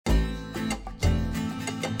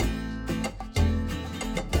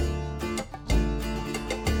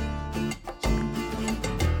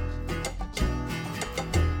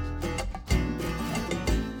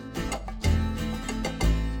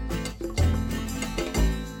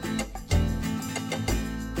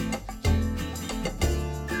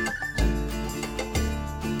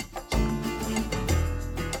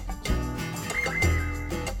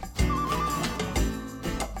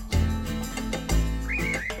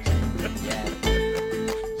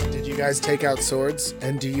guys take out swords?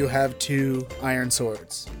 And do you have 2 iron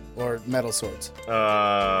swords? Or metal swords?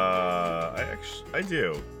 I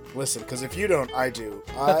do. Listen, because if you don't, I do.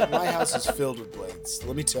 My house is filled with blades.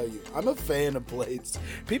 Let me tell you, I'm a fan of blades.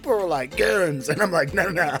 People are like, guns, and I'm like,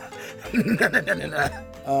 no.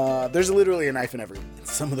 There's literally a knife in every.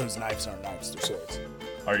 Some of those knives aren't knives, they're swords.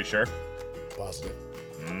 Are you sure? Positive.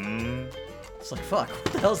 It's like, fuck, what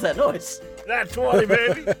the hell's that noise? Nat 20,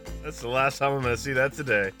 baby. That's the last time I'm going to see that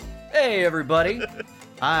today. Hey, everybody.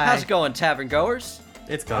 Hi. How's it going, tavern goers?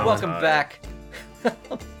 It's going. Welcome Hi. back.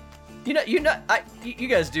 You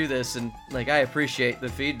guys do this, and like I appreciate the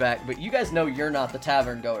feedback, but you guys know you're not the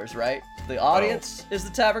tavern goers, right? The audience is the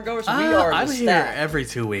tavern goers. We are I'm the here staff. every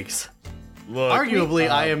 2 weeks. Look, Arguably,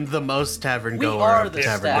 I am the most tavern we goer are of the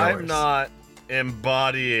tavern staff. goers. I'm not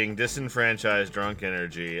embodying disenfranchised drunk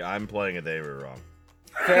energy. I'm playing it they were wrong.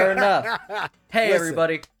 Fair enough. Hey, Listen.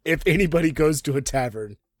 everybody. If anybody goes to a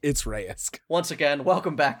tavern, it's Rayesk. Once again,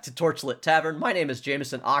 welcome back to Torchlit Tavern. My name is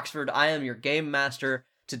Jameson Oxford. I am your game master.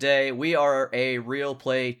 Today, we are a real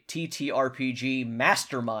play TTRPG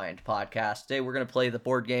mastermind podcast. Today, we're going to play the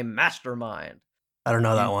board game Mastermind. I don't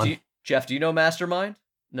know that one. Jeff, do you know Mastermind?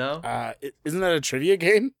 No? Isn't that a trivia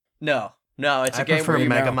game? No, it's a I game prefer where you,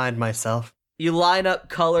 Megamind myself. you line up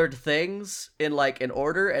colored things in like an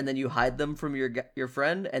order, and then you hide them from your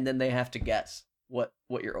friend, and then they have to guess what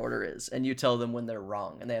your order is, and you tell them when they're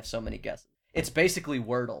wrong, and they have so many guesses. It's basically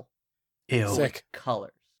Wordle. Ew. Sick.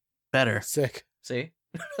 Colors. Better. Sick. See?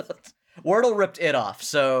 Wordle ripped it off,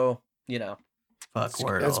 so, Fuck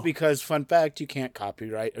Wordle. That's because, fun fact, you can't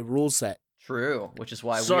copyright a rule set. true, which is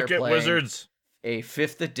why Suck we are it, playing wizards. a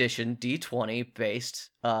 5th edition D20 based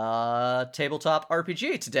tabletop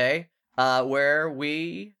RPG today, where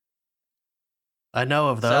we... I know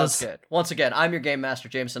of those. Sounds good. Once again, I'm your game master,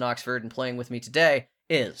 Jameson Oxford, and playing with me today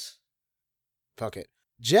is... Fuck it.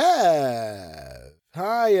 Jeff!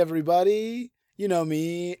 Hi, everybody. You know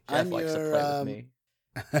me. Jeff I'm likes your, to play with me.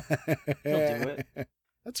 He'll do it.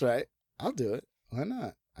 That's right. I'll do it. Why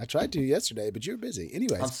not? I tried to yesterday, but you were busy.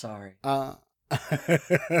 Anyways. I'm sorry. I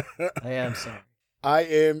am sorry. I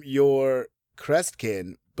am your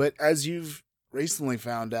Crestkin, but as you've recently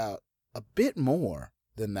found out, a bit more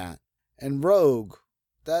than that. And Rogue,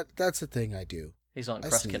 that's the thing I do. He's on I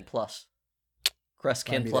Crestkin see. Plus. Find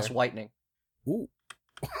Crestkin me Plus there. Whitening. Ooh.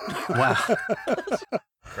 Wow.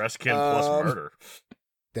 Crestkin plus murder.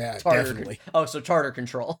 Yeah, Tartar. definitely. Oh, so Tartar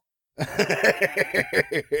Control.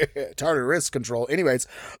 Tartar risk control. Anyways,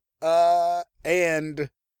 and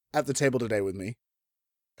at the table today with me.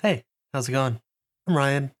 Hey, how's it going? I'm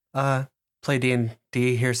Ryan. Play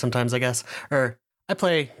D&D here sometimes, I guess. Or I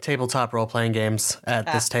play tabletop role-playing games at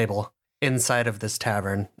this table inside of this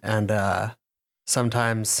tavern. And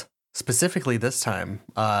sometimes, specifically this time,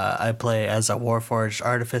 I play as a Warforged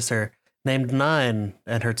artificer named Nine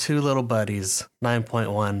and her 2 little buddies,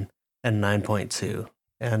 9.1 and 9.2.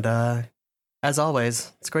 And as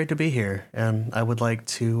always, it's great to be here. And I would like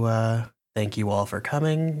to thank you all for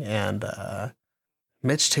coming, and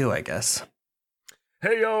Mitch too, I guess.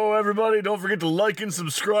 Hey, yo, everybody. Don't forget to like and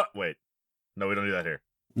subscribe. Wait. No, we don't do that here.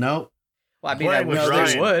 Nope. Well, I mean, Playing I with wish Ryan.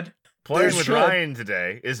 they would. Playing There's with should. Ryan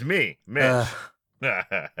today is me, Mitch.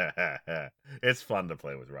 Uh, It's fun to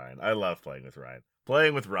play with Ryan. I love playing with Ryan.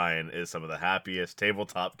 Playing with Ryan is some of the happiest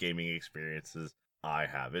tabletop gaming experiences I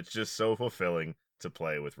have. It's just so fulfilling to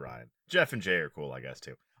play with Ryan. Jeff and Jay are cool, I guess,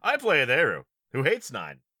 too. I play with Eru, who hates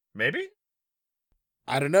Nine. Maybe?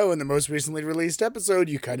 I don't know. In the most recently released episode,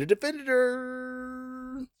 you kind of defended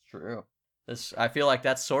her. True. I feel like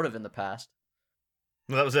that's sort of in the past.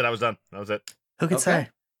 Well, that was it. I was done. That was it. who could Okay. say?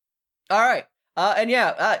 All right. And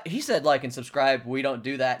yeah, he said like and subscribe. We don't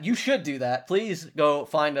do that. You should do that. Please go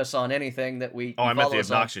find us on anything that we. Oh, I meant follow the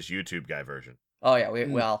us on. obnoxious YouTube guy version. Oh yeah, we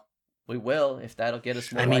Hmm. will if that'll get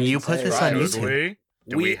us more. I mean, likes you and put this on subscribers. Should YouTube. we?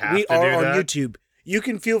 Do we have to are do on that? YouTube. You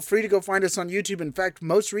can feel free to go find us on YouTube. In fact,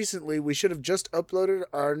 most recently, we should have just uploaded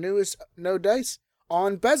our newest No Dice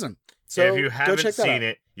on Besom. So if you go haven't check that out. seen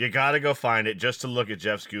it, you gotta go find it just to look at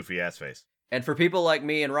Jeff's goofy ass face. And for people like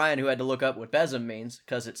me and Ryan who had to look up what besom means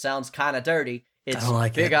because it sounds kind of dirty, it's don't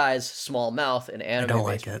like big it. eyes, small mouth, and I anime. don't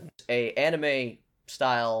like it. A anime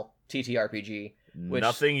style TTRPG. Which-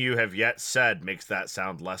 Nothing you have yet said makes that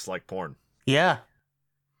sound less like porn. Yeah.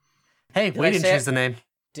 Hey, Did we I didn't say choose it? the name.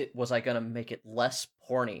 Was I gonna make it less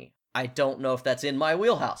porny? I don't know if that's in my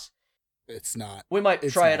wheelhouse. It's not. We might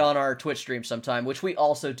It's try it not. on our Twitch stream sometime, which we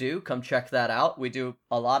also do. Come check that out. We do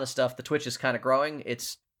a lot of stuff. The Twitch is kind of growing.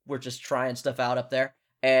 We're just trying stuff out up there.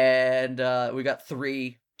 And we got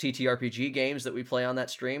 3 TTRPG games that we play on that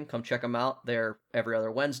stream. Come check them out. They're every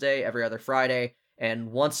other Wednesday, every other Friday,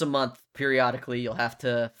 And once a month, periodically, you'll have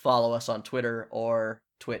to follow us on Twitter or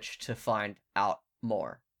Twitch to find out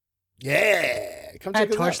more. Yeah, come check At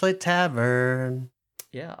us out. Torchlight Tavern.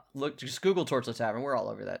 Yeah, look, just Google Torchlight Tavern. We're all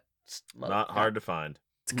over that. Not hard to find.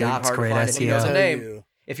 It's good. Not It's hard to great find if you know SEO. the Tell name. you-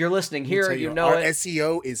 If you're listening let me here, tell you know our it.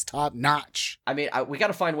 SEO is top notch. I mean, we got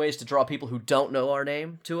to find ways to draw people who don't know our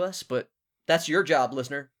name to us, but that's your job,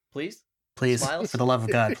 listener. Please, Please, Smiles? for the love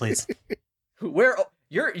of God, please.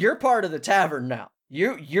 You're part of the tavern now.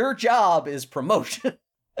 Your job is promotion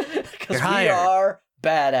because You're we hired. are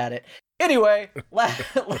bad at it. Anyway,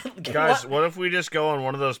 Guys, what if we just go on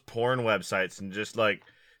one of those porn websites and just like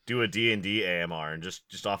do a D&D AMR and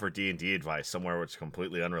just offer D&D advice somewhere where it's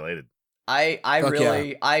completely unrelated? I Fuck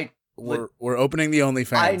really We're opening the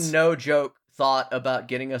OnlyFans. I no joke thought about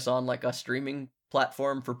getting us on like a streaming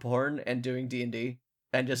platform for porn and doing D&D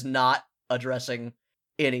and just not addressing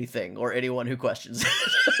anything or anyone who questions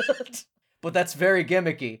it. But that's very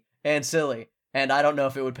gimmicky and silly, and I don't know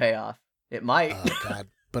if it would pay off. It might. Oh God,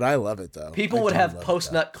 but I love it though. People I would do have love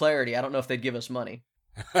post-nut clarity. I don't know if they'd give us money.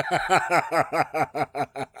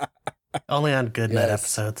 that. Only on good net Yes.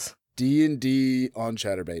 episodes. D&D on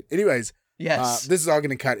Chatterbait. Anyways, Yes. this is all going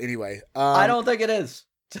to cut anyway. I don't think it is.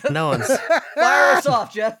 No one's Fire us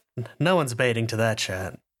off, Jeff. no one's baiting to that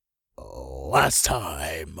chat. Last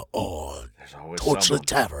time on There's always Torchlit someone.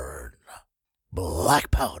 Tavern, Black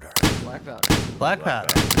Powder. Black powder. Black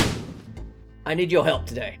powder. I need your help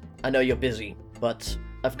today. I know you're busy, but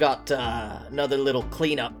I've got another little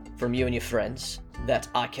cleanup from you and your friends that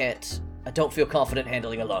I don't feel confident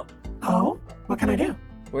handling alone. Oh, what can I do?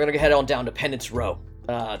 We're gonna head on down to Penance Row.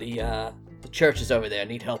 The churches over there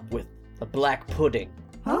need help with a black pudding.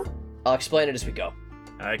 Huh? I'll explain it as we go.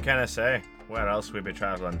 I kinda say, where else we be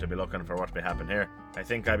traveling to be looking for what be happen here? I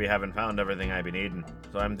think I be having found everything I be needing.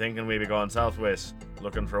 So I'm thinking we be going southwest,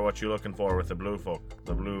 looking for what you looking for with the blue folk,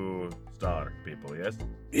 the blue star people, yes?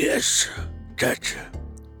 Yes, that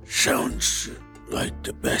sounds like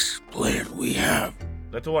the best plan we have.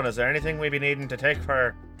 Little one, is there anything we be needing to take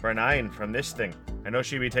for Nine from this thing? I know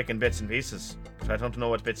she be taking bits and pieces, but I don't know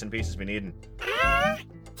what bits and pieces be needing.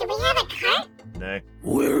 Do we have a cart? Nay.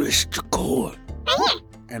 Where is the cord?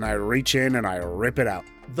 And I reach in and I rip it out.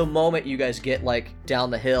 The moment you guys get like down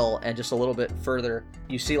the hill and just a little bit further,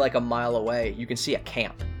 you see like a mile away, you can see a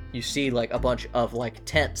camp. You see like a bunch of like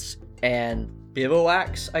tents and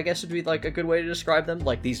bivouacs, I guess would be like a good way to describe them.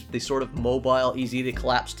 Like these sort of mobile, easy to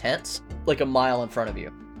collapse tents, like a mile in front of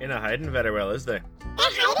you. In a hiding very well, is they? They're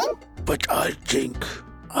hiding? But I think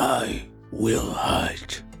I will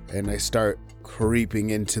hide. And I start creeping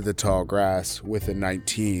into the tall grass with a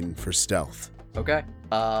 19 for stealth. Okay.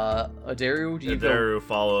 Adaru, do you go? Daru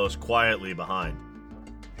follows quietly behind.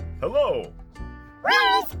 Hello!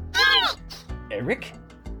 Where's Eric? Eric?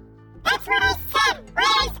 That's what I said.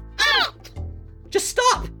 Where's Eric? Just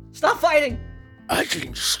stop! Stop fighting! I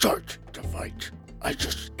didn't start the fight. I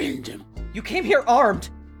just end him. You came here armed!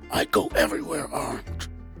 I go everywhere armed.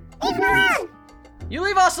 Leave him alone. You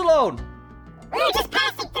leave us alone! We were just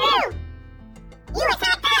passing through. You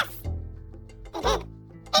attacked us.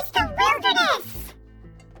 It's the wilderness.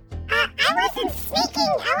 I wasn't sneaking.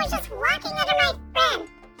 I was just walking under my friend.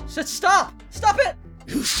 Stop! Stop it!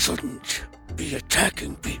 You shouldn't be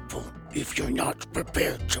attacking people if you're not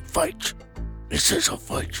prepared to fight. This is a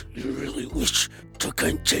fight you really wish to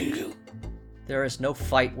continue. There is no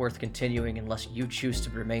fight worth continuing unless you choose to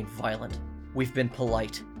remain violent. We've been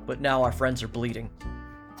polite, but now our friends are bleeding.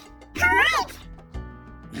 Polite.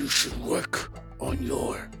 You should work on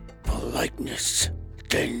your politeness.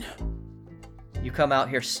 Then You come out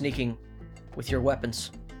here sneaking with your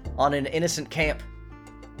weapons on an innocent camp,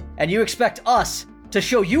 and you expect us to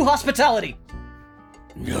show you hospitality.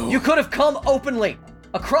 no. You could have come openly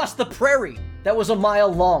across the prairie that was a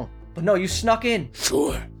mile long, but no, you snuck in.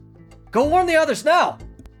 Sure. Go warn the others now.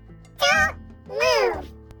 Don't move.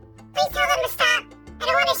 Please tell them to stop. I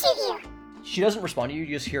don't want to shoot you. She doesn't respond to you.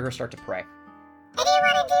 You just hear her start to pray. I didn't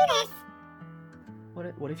want to do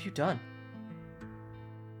this. What have you done?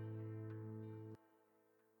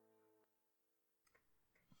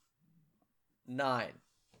 Nine.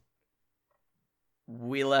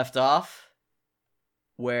 We left off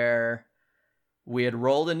where we had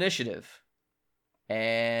rolled initiative,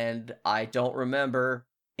 and I don't remember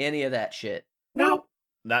any of that shit. No.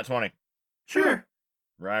 Nat 20. Sure.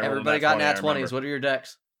 Ryan rolled a Everybody got nat 20s. remember. What are your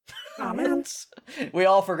decks? Oh, man. We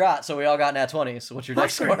all forgot, so we all got nat 20s. What's your deck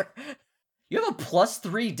Plus three. score? You have a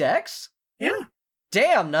 +3 dex? Yeah.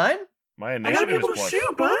 Damn, 9? My I gotta be initiative able is to plus.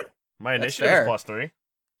 shoot, bud. My That's initiative fair. is plus 3.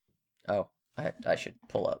 Oh, I should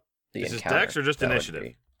pull up the Is this encounter. dex or just That would initiative?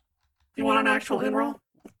 be- You want an actual in roll?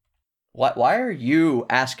 Why are you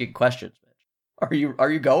asking questions, Mitch? Are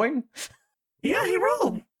you going? Yeah, he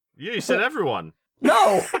rolled. Yeah, you said everyone.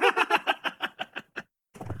 No.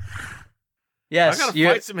 Yes, I gotta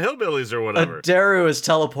fight some hillbillies or whatever. Daru is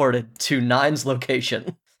teleported to Nine's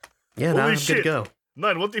location. Yeah, now Holy I'm good to shit. go.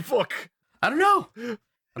 9, what the fuck? I don't know.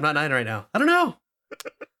 I'm not 9 right now. I don't know.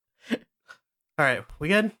 All right, we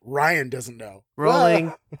good? Ryan doesn't know.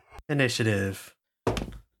 Rolling initiative.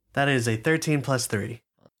 That is a 13 plus 3.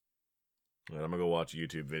 I'm gonna go watch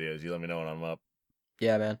YouTube videos. You let me know when I'm up.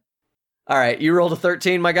 Yeah, man. All right, you rolled a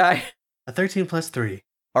 13, my guy. A 13 plus 3.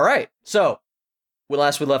 All right, so when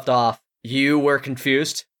last we left off, you were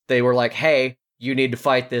confused. They were like, hey, you need to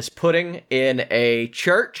fight this pudding in a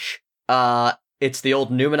church. It's the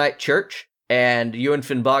old Numenite church, and you and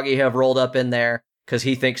Finboggy have rolled up in there because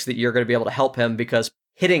he thinks that you're going to be able to help him because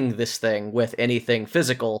hitting this thing with anything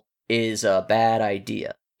physical is a bad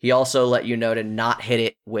idea. He also let you know to not hit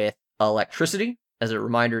it with electricity as a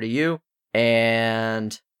reminder to you,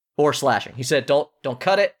 or slashing. He said, don't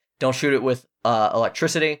cut it, don't shoot it with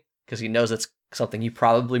electricity because he knows it's something you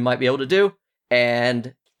probably might be able to do.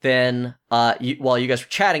 And then while you guys were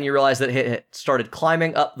chatting, you realized that it started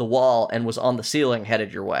climbing up the wall and was on the ceiling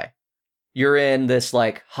headed your way. You're in this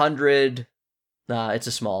like 100, it's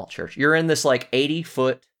a small church. You're in this like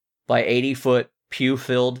 80-foot by 80-foot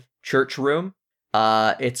pew-filled church room.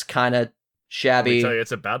 It's kind of shabby. Let me tell you,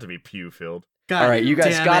 it's about to be pew-filled. All right, you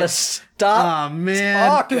guys gotta stop. Oh, man.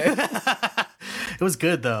 talking. It was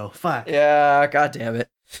good, though. Fuck. Yeah, god damn it.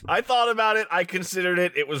 I thought about it. I considered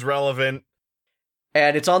it. It was relevant.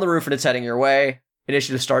 And it's on the roof and it's heading your way.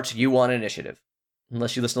 Initiative starts. You won initiative.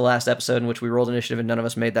 Unless you listen to the last episode in which we rolled initiative and none of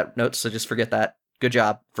us made that note, so just forget that. Good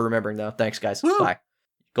job for remembering, though. Thanks, guys. Woo. Bye.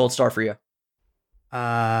 Gold star for you.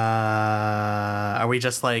 Are we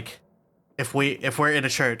just like, if we're in a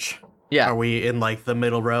church, Yeah. are we in like the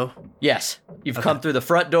middle row? Yes. You've Okay. come through the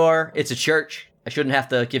front door. It's a church. I shouldn't have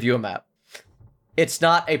to give you a map. It's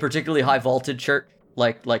not a particularly high vaulted church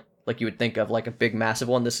like you would think of, like a big massive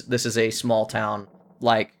one. This is a small town,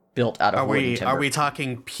 like built out of wood and timber. Are we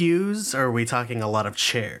talking pews or are we talking a lot of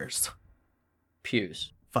chairs?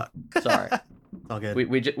 Pews? Fuck. Sorry. It's all good.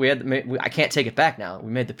 we had I can't take it back now.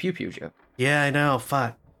 We made the pew joke. Yeah, I know.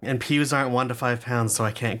 Fuck. And pews aren't 1 to 5 pounds, so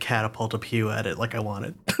I can't catapult a pew at it like I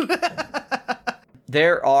wanted.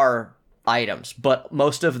 There are items, but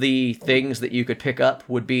most of the things that you could pick up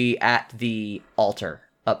would be at the altar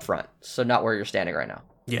up front, so not where you're standing right now.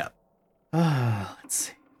 Yeah. Let's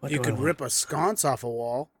see. What You do I could want? rip a sconce off a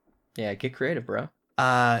wall. Yeah, get creative, bro.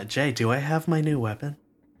 Jay, do I have my new weapon?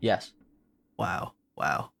 Yes. Wow.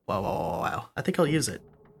 I think I'll use it.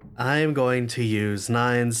 I'm going to use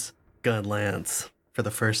Nine's gun lance for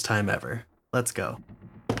the first time ever. Let's go.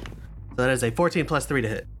 So that is a 14 plus 3 to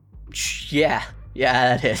hit. Yeah,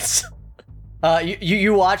 that hits.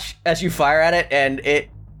 You watch as you fire at it, and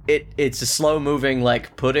it's a slow moving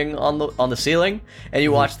like pudding on the ceiling, and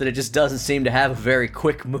you watch that it just doesn't seem to have a very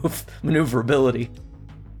quick maneuverability.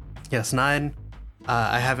 Yes, Nine.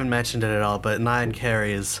 I haven't mentioned it at all, but Nine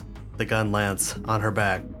carries the gun lance on her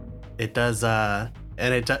back. It does,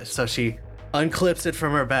 so she unclips it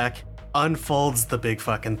from her back, unfolds the big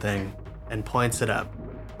fucking thing, and points it up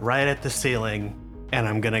right at the ceiling, and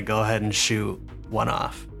I'm gonna go ahead and shoot one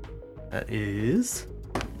off. That is...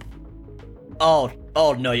 Oh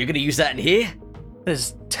no, you're gonna use that in here? That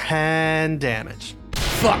is 10 damage.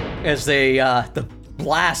 Fuck! As the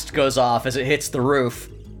blast goes off as it hits the roof,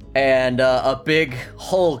 and a big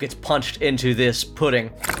hole gets punched into this pudding.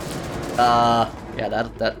 Yeah,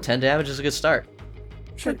 that 10 damage is a good start.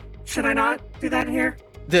 Should I not do that here?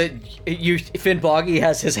 Finboggy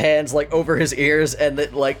has his hands like over his ears, and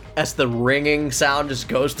that like as the ringing sound just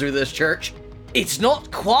goes through this church. It's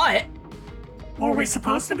not quiet. Were we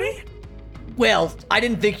supposed to be? Well, I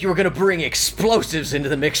didn't think you were gonna bring explosives into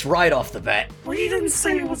the mix right off the bat. Well, you didn't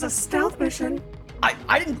say it was a stealth mission.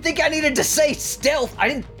 I didn't think I needed to say stealth. I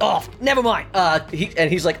didn't. Oh, never mind.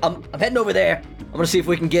 He's like, I'm heading over there. I'm gonna see if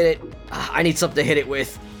we can get it. I need something to hit it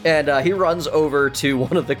with. And he runs over to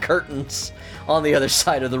one of the curtains on the other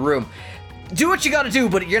side of the room. Do what you gotta do,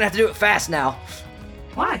 but you're gonna have to do it fast now.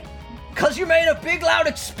 Why? Cause you made a big loud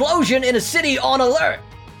explosion in a city on alert.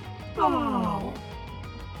 Oh.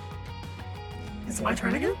 Is it my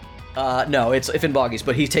turn again? No, it's Finboggy's,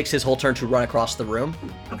 but he takes his whole turn to run across the room.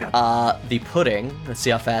 Okay. The pudding, let's see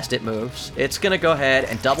how fast it moves. It's gonna go ahead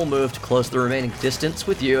and double move to close the remaining distance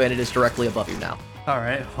with you, and it is directly above you now.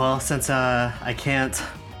 Alright, well, since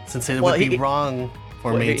it would be wrong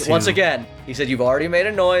for me to... Once again, he said you've already made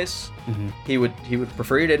a noise. Mm-hmm. He would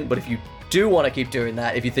prefer you didn't, but if you do want to keep doing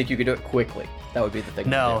that, if you think you can do it quickly, that would be the thing.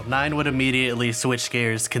 No, to do. 9 would immediately switch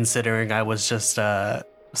gears considering I was just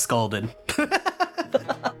scolded.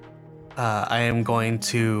 I am going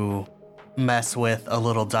to mess with a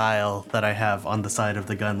little dial that I have on the side of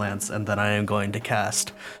the gun lance, and then I am going to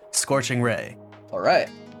cast Scorching Ray. All right.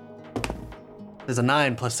 There's a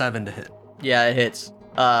 9 plus 7 to hit. Yeah, it hits.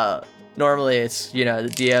 Normally it's, the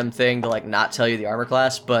DM thing to like not tell you the armor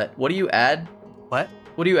class, but what do you add? What?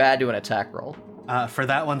 What do you add to an attack roll? For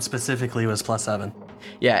that one specifically was plus 7.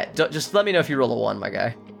 Yeah, just let me know if you roll a 1, my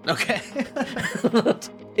guy. Okay.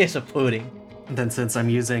 It's a pudding. And then since I'm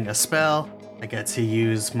using a spell, I get to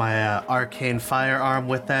use my arcane firearm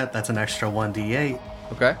with that. That's an extra 1d8.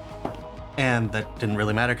 Okay. And that didn't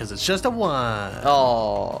really matter because it's just a 1.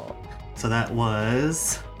 Oh. So that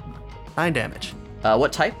was 9 damage.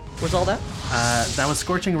 What type was all that? That was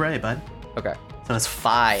Scorching Ray, bud. Okay. So it's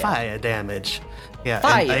Fire. fire damage. Yeah,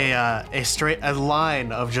 Fire. And a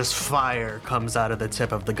line of just fire comes out of the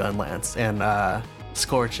tip of the gun lance and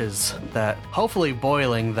scorches that, hopefully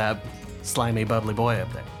boiling that slimy, bubbly boy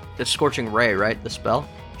up there. It's Scorching Ray, right? The spell?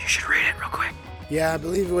 You should read it real quick. Yeah, I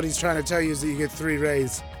believe what he's trying to tell you is that you get 3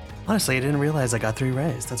 rays. Honestly, I didn't realize I got 3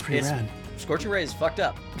 rays. That's pretty rad. Scorching Ray is fucked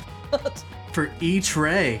up. For each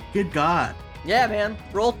ray. Good God. Yeah, man.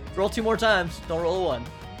 Roll 2 more times. Don't roll a 1.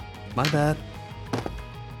 My bad.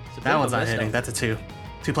 It's a bit That of one's a not miss, hitting. though. That's a 2.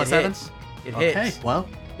 2 plus It 7? hits. It Okay, hits. well,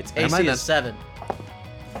 Its never AC mind then. is 7.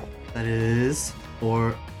 that is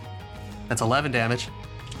 4. That's 11 damage.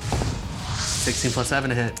 16 plus 7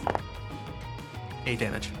 to hit. 8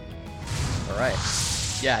 damage. All right.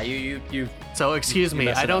 Yeah, you. So, excuse You me,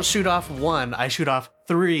 mess I it don't up. shoot off 1, I shoot off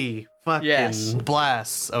 3 fucking Yes.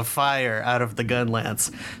 blasts of fire out of the gun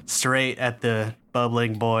lance straight at the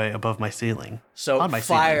bubbling boy above my ceiling. So On my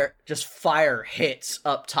fire hits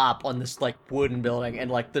up top on this like wooden building,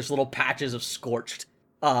 and like there's little patches of scorched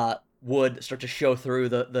wood start to show through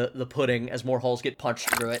the pudding as more holes get punched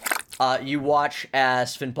through it. You watch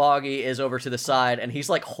as Finboggy is over to the side, and he's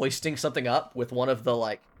like hoisting something up with one of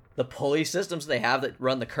the pulley systems they have that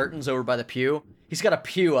run the curtains over by the pew. He's got a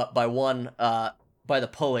pew up by one by the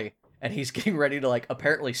pulley, and he's getting ready to like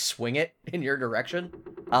apparently swing it in your direction.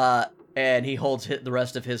 And he holds the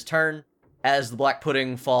rest of his turn as the black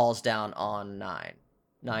pudding falls down on 9.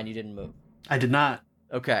 9, you didn't move. I did not.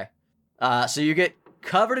 Okay. So you get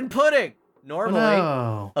covered in pudding. Normally,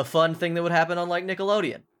 No. a fun thing that would happen on like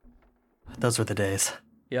Nickelodeon. Those were the days.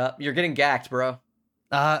 Yeah, you're getting gacked, bro.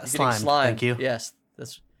 You're getting Slime. slime. Thank you. Yes.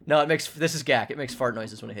 This is gack. It makes fart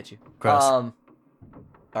noises when it hits you. Gross. All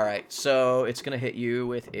right, so it's gonna hit you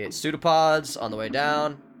with its pseudopods on the way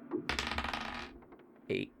down.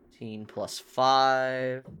 18 plus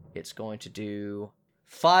 5. It's going to do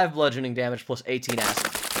 5 bludgeoning damage plus 18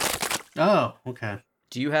 acid. Oh, okay.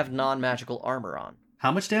 Do you have non-magical armor on?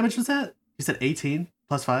 How much damage was that? You said 18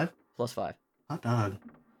 plus 5? Plus 5. Hot dog.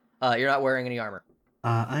 You're not wearing any armor.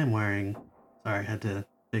 I am wearing... Sorry, I had to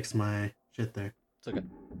fix my shit there. It's okay.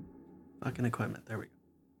 Fucking equipment. There we go.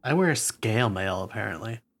 I wear scale mail,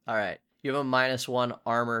 apparently. All right. You have a -1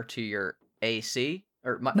 armor to your AC,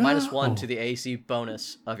 or No. -1 to the AC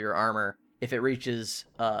bonus of your armor. If it reaches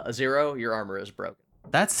a 0, your armor is broken.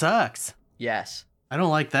 That sucks. Yes. I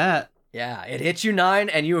don't like that. Yeah, it hits you 9,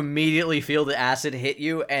 and you immediately feel the acid hit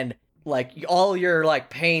you, and like all your like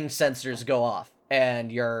pain sensors go off,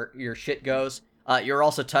 and your shit goes. You're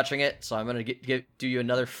also touching it, so I'm gonna do you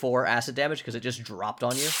another 4 acid damage because it just dropped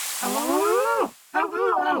on you.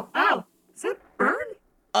 Does it burn?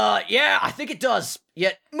 Yeah, I think it does.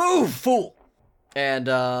 Yet move, fool. And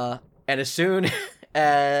as soon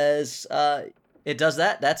as it does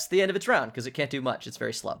that, that's the end of its round because it can't do much. It's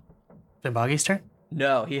very slow. Finboggy's turn?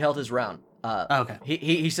 No, he held his round. Okay.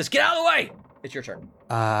 He says, "Get out of the way." It's your turn.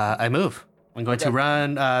 I move. I'm going to Okay.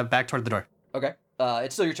 run back toward the door. Okay.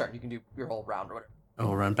 It's still your turn. You can do your whole round or whatever. I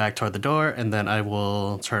will run back toward the door, and then I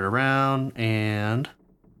will turn around, and...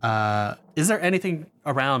 is there anything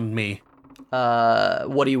around me?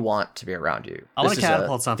 What do you want to be around you? I want This to is a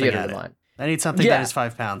catapult something theater at of the it. mind. I need something Yeah. that is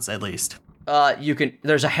 5 pounds, at least. You can.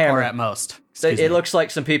 There's a hammer. Or at most. It Excuse me. looks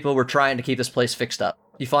like some people were trying to keep this place fixed up.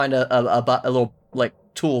 You find a little like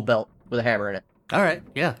tool belt with a hammer in it. All right,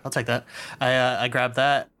 yeah, I'll take that. I grab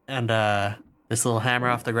that and this little hammer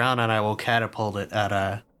off the ground, and I will catapult it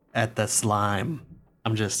at the slime.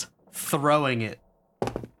 I'm just throwing it.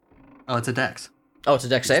 Oh, it's a dex. Oh, it's a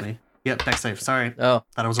dex Excuse save. me. Yep, dex save. Sorry, Oh,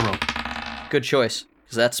 thought it was a roll. good choice.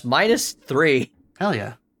 Because that's -3. Hell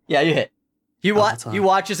yeah. Yeah, you hit. You that's you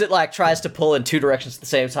watch as it like tries to pull in 2 directions at the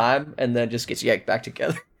same time, and then just gets yanked back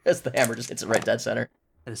together as the hammer just hits it right dead center.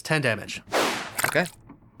 That is 10 damage. Okay.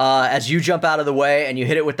 As you jump out of the way and you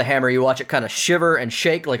hit it with the hammer, you watch it kind of shiver and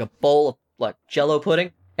shake like a bowl of like Jello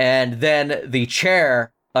pudding. And then the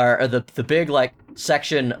chair, or the big like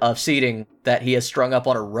section of seating that he has strung up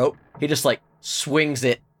on a rope, he just like swings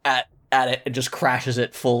it at it and just crashes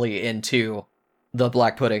it fully into the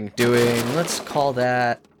black pudding, doing, let's call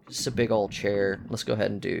that just a big old chair. Let's go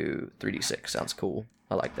ahead and do 3d6. Sounds cool.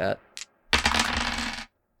 I like that.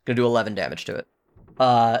 Gonna do 11 damage to it.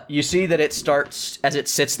 You see that it starts, as it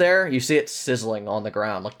sits there, you see it sizzling on the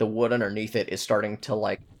ground. Like the wood underneath it is starting to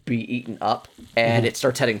like be eaten up, and it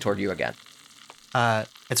starts heading toward you again.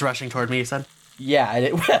 It's rushing toward me, you said? Yeah,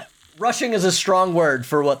 rushing is a strong word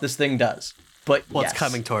for what this thing does. But Well, yes. it's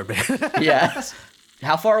coming toward me. Yes.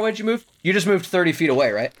 How far away did you move? You just moved 30 feet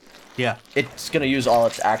away, right? Yeah. It's going to use all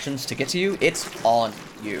its actions to get to you. It's on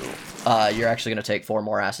you. You're actually going to take 4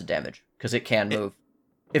 more acid damage, because it can move.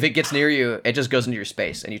 If it gets near you, it just goes into your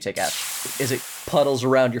space, and you take acid. As it puddles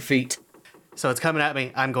around your feet. So it's coming at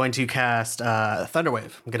me. I'm going to cast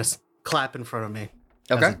Thunderwave. I'm going to clap in front of me.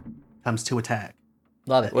 Okay. As it comes to attack.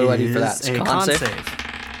 Love it. What do I do for that? It's a con save.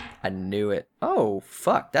 I knew it. Oh,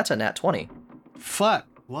 fuck. That's a nat 20. Fuck.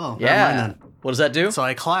 Whoa. Yeah. Never mind then. What does that do? So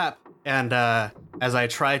I clap, and as I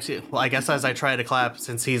try to clap,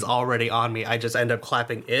 since he's already on me, I just end up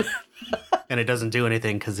clapping it, and it doesn't do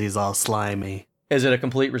anything because he's all slimy. Is it a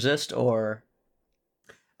complete resist, or?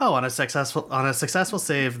 Oh, on a successful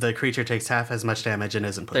save, the creature takes half as much damage and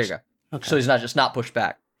isn't pushed. There you go. Okay. So he's not pushed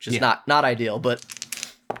back. Just Yeah. not ideal, but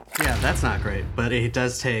Yeah, that's not great, but it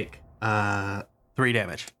does take 3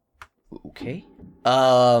 damage. okay.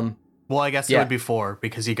 Well, I guess it Yeah. would be 4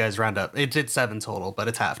 because you guys round up. It did 7 total, but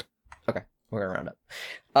it's halved. Okay, we're gonna round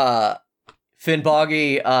up.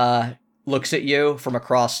 Finnboggy looks at you from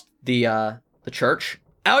across the church.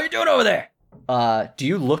 How are you doing over there? Do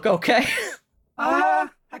you look okay? I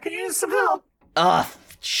could use some help.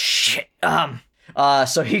 Shit.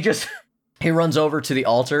 So he runs over to the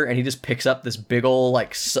altar and he just picks up this big old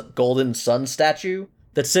like golden sun statue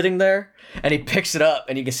that's sitting there, and he picks it up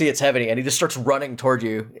and you can see it's heavy, and he just starts running toward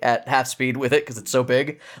you at half speed with it because it's so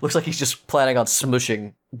big. Looks like he's just planning on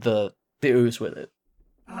smushing the ooze with it.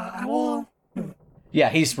 I will. Yeah,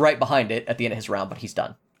 he's right behind it at the end of his round, but he's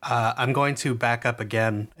done. I'm going to back up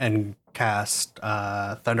again and cast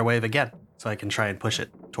Thunderwave again, so I can try and push it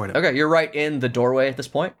toward him. Okay, you're right in the doorway at this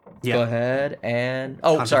point. Yeah. Go ahead and...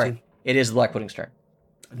 Oh, Constantine. sorry. It is the Black Pudding's turn.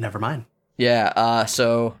 Never mind. Yeah,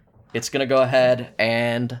 so it's going to go ahead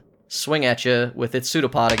and swing at you with its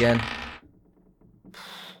pseudopod again.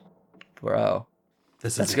 Bro.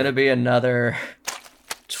 That's going to be another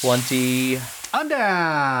 22 I'm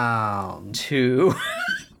down.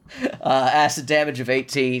 Acid damage of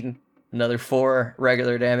 18. Another 4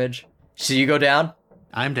 regular damage. So you go down?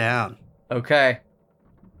 I'm down. Okay.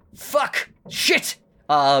 Fuck! Shit!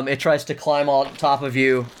 It tries to climb on top of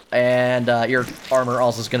you, and your armor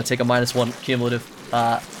also is going to take a -1 cumulative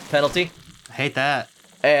penalty. I hate that.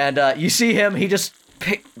 And you see him, he just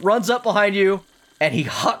runs up behind you, and he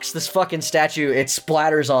hucks this fucking statue. It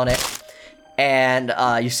splatters on it, and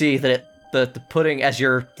you see that the pudding, as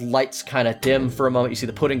your lights kind of dim for a moment, you see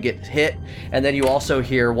the pudding get hit, and then you also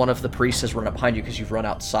hear one of the priests has run up behind you because you've run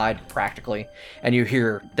outside practically, and you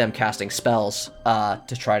hear them casting spells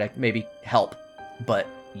to try to maybe help, but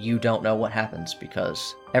you don't know what happens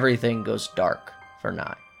because everything goes dark for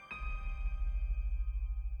Nye.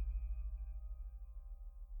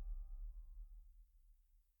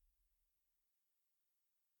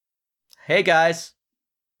 Hey guys,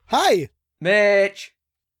 Hi. Mitch.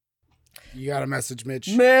 You got a message, Mitch?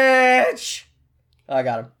 Mitch! I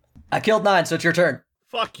got him. I killed 9, so it's your turn.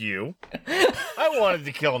 Fuck you. I wanted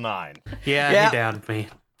to kill 9. Yeah, he downed me.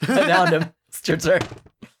 I downed him. It's your turn.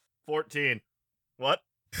 14. What?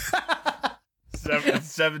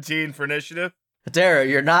 17 for initiative? Tara,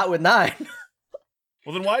 you're not with 9.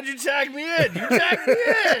 Well, then why'd you tag me in? You tagged me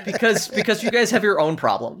in! because you guys have your own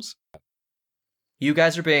problems. You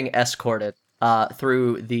guys are being escorted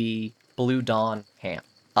through the Blue Dawn camp.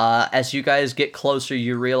 As you guys get closer,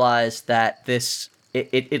 you realize that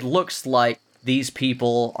it looks like these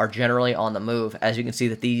people are generally on the move. As you can see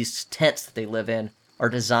that these tents that they live in are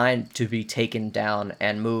designed to be taken down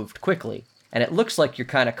and moved quickly. And it looks like you're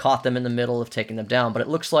kind of caught them in the middle of taking them down, but it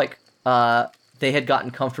looks like they had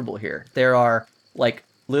gotten comfortable here. There are like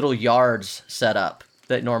little yards set up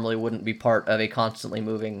that normally wouldn't be part of a constantly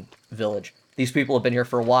moving village. These people have been here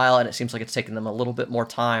for a while, and it seems like it's taken them a little bit more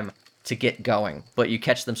time to get going, but you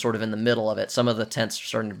catch them sort of in the middle of it. Some of the tents are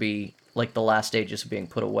starting to be like the last stages of being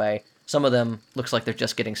put away. Some of them looks like they're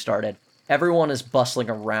just getting started. Everyone is bustling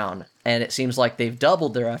around, and it seems like they've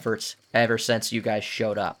doubled their efforts ever since you guys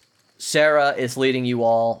showed up. Sarah is leading you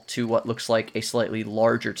all to what looks like a slightly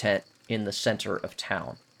larger tent in the center of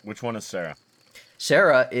town. Which one is Sarah?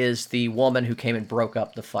 Sarah is the woman who came and broke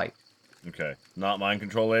up the fight. Okay. Not mind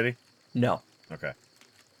control lady? No. Okay.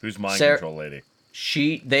 Who's mind Sarah- control lady?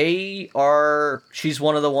 She's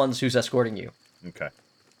one of the ones who's escorting you. Okay.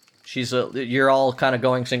 You're all kind of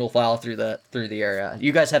going single file through the area.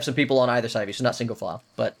 You guys have some people on either side of you, so not single file.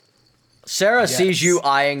 But Sarah sees you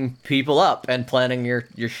eyeing people up and planning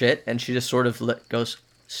your shit, and she just sort of goes,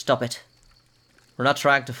 "Stop it. We're not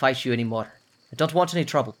trying to fight you anymore. I don't want any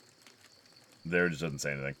trouble." There just doesn't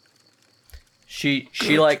say anything. She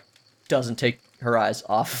like doesn't take her eyes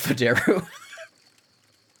off of Adaru.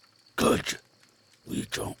 Good. We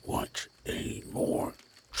don't want any more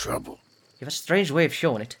trouble. You have a strange way of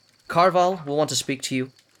showing it. Carval will want to speak to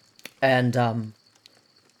you, and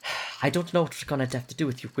I don't know what we're gonna have to do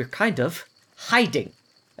with you. We're kind of hiding.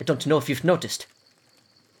 I don't know if you've noticed.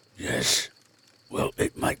 Yes. Well,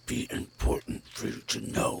 it might be important for you to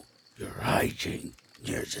know you're hiding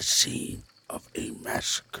near the scene of a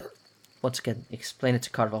massacre. Once again, explain it to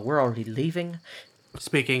Carval. We're already leaving.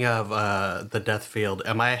 Speaking of the death field,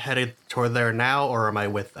 am I headed toward there now, or am I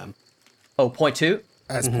with them? Oh, point two?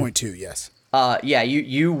 As point 2, yes. Yeah,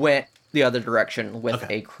 you went the other direction with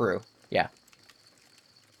Okay. a crew. Yeah.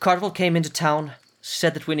 Carval came into town,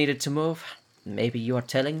 said that we needed to move. Maybe you are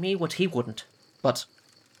telling me what he wouldn't. But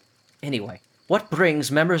anyway, what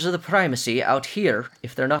brings members of the Primacy out here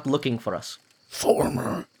if they're not looking for us?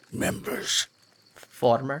 Former members.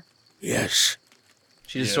 Former? Yes.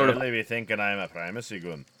 She just sort of... really be thinking I'm a primacy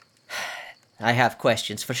gun. I have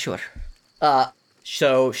questions for sure.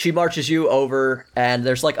 So she marches you over, and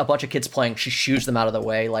there's like a bunch of kids playing. She shoos them out of the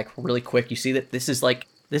way, like really quick. You see that this is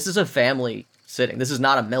a family sitting. This is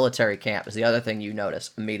not a military camp, is the other thing you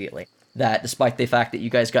notice immediately. That despite the fact that you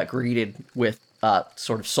guys got greeted with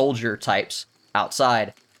sort of soldier types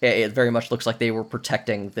outside, it very much looks like they were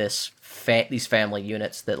protecting these family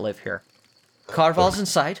units that live here. Carval's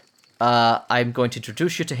inside. I'm going to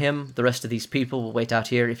introduce you to him. The rest of these people will wait out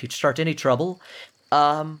here. If you start any trouble,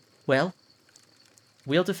 well,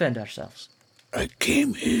 we'll defend ourselves. I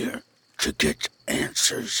came here to get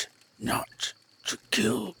answers, not to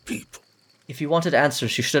kill people. If you wanted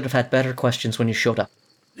answers, you should have had better questions when you showed up.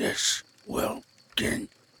 Yes, well, Gen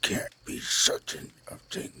can't be certain of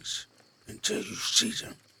things until you see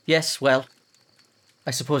them. Yes, well,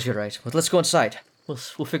 I suppose you're right. But let's go inside.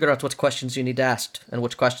 We'll figure out what questions you need to ask and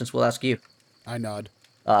which questions we'll ask you. I nod.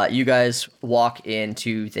 You guys walk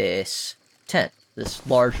into this tent, this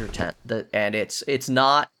larger tent, and it's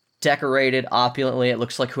not decorated opulently. It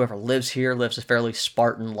looks like whoever lives here lives a fairly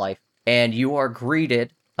Spartan life. And you are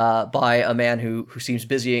greeted by a man who seems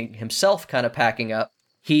busying himself, kind of packing up.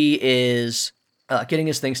 He is getting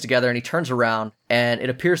his things together, and he turns around, and it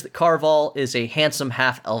appears that Carval is a handsome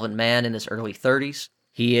half-elven man in his early 30s.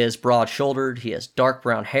 He is broad-shouldered, he has dark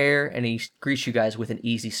brown hair, and he greets you guys with an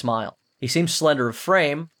easy smile. He seems slender of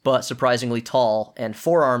frame, but surprisingly tall, and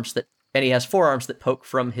he has forearms that poke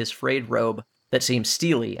from his frayed robe that seems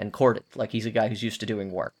steely and corded, like he's a guy who's used to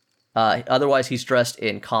doing work. Otherwise, he's dressed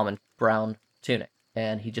in common brown tunic,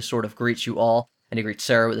 and he just sort of greets you all, and he greets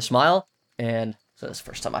Sarah with a smile, and so this is the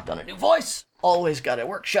first time I've done a new voice. Always gotta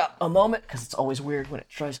workshop a moment, because it's always weird when it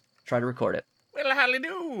try to record it. Well, howdy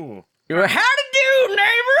do. You're howdy do,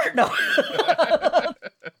 neighbor!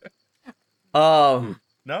 No.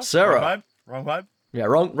 No? Sarah. Wrong vibe? Yeah,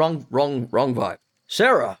 wrong vibe.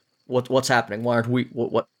 Sarah, what's happening? Why aren't we?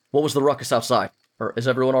 What was the ruckus outside? Or is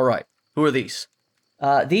everyone all right? Who are these?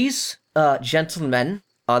 These gentlemen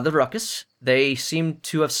are the ruckus. They seem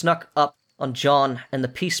to have snuck up on John and the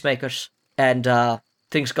peacemakers, and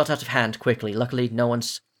things got out of hand quickly. Luckily, no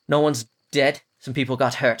one's dead. Some people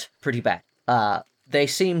got hurt pretty bad. They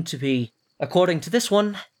seem to be, according to this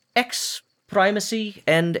one, ex-primacy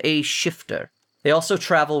and a shifter. They also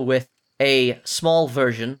travel with a small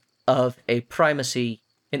version of an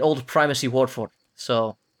old primacy warfort.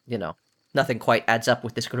 So, nothing quite adds up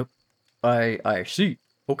with this group. I see.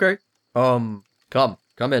 Okay. Come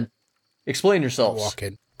in. Explain yourselves. Walk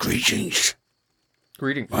in. Greetings.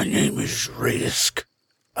 Greeting. My name is Radisk.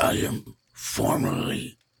 I am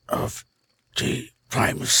formerly of the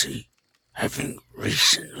Primacy, having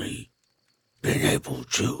recently been able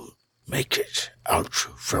to make it out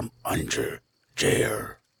from under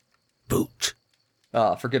their boot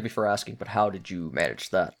Forgive me for asking, but how did you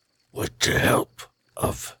manage that? with the help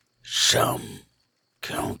of some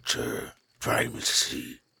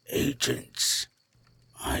counter-primacy agents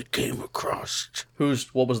I came across.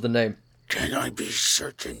 What was the name? Can I be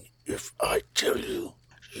certain if I tell you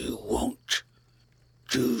you won't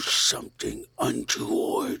do something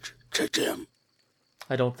untoward to them.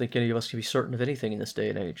 I don't think any of us can be certain of anything in this day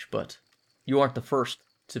and age, but you aren't the first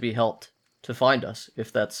to be helped to find us,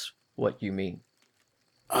 if that's what you mean.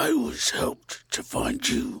 I was helped to find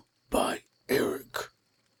you by Eric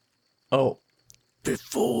Oh,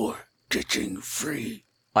 before getting free.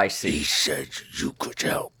 I He see. said you could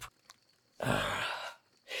help.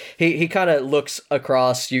 He kind of looks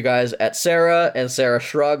across you guys at Sarah, and Sarah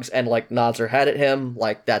shrugs and, like, nods her head at him,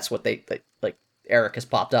 like that's what they like, Eric has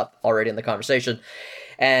popped up already in the conversation.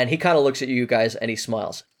 And he kind of looks at you guys and he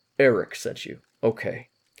smiles. Eric sent you. Okay,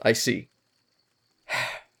 I see.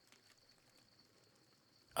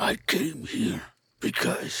 I came here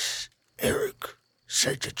because Eric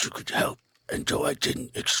said that you could help, and though I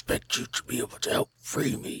didn't expect you to be able to help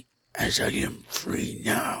free me, as I am free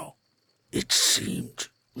now, it seemed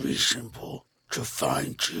reasonable to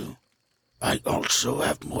find you. I also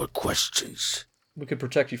have more questions. We could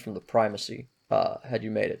protect you from the primacy, had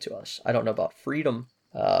you made it to us. I don't know about freedom,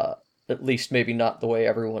 at least maybe not the way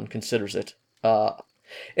everyone considers it.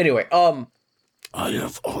 Anyway, I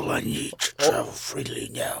have all I need to travel freely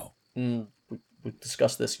now. we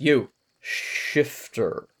discussed this. You,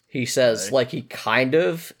 Shifter, he says, Aye. like he kind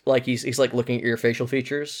of, like he's like looking at your facial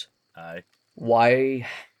features. Aye. Why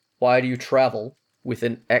do you travel with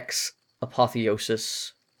an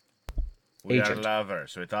ex-apotheosis We agent? are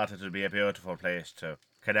lovers. We thought it would be a beautiful place to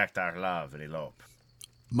connect our love and elope.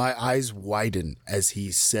 My eyes widen as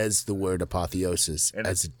he says the word apotheosis, And-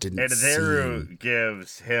 as it didn't And seem. Adaru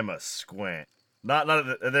gives him a squint. Not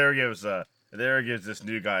Adaru gives this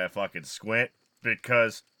new guy a fucking squint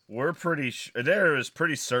because Adaru is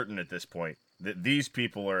pretty certain at this point that these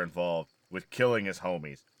people are involved with killing his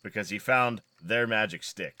homies because he found their magic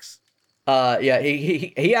sticks. Yeah,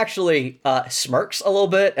 he actually smirks a little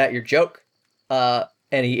bit at your joke, and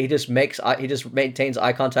he just maintains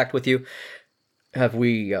eye contact with you. Have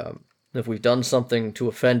we done something to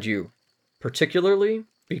offend you, particularly?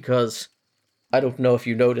 Because I don't know if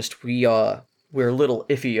you noticed, we're a little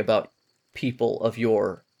iffy about people of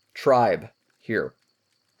your tribe here.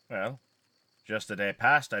 Well, just a day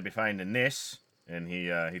past, I'd be finding this, and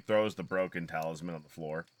he throws the broken talisman on the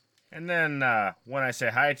floor. And then when I say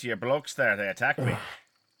hi to your blokes there, they attack me.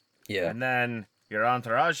 Yeah. And then your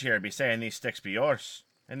entourage here be saying these sticks be yours,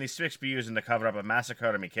 and these sticks be using to cover up a massacre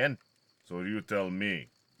of me kin. So you tell me,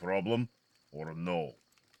 problem or no?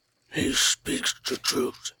 He speaks the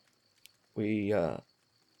truth.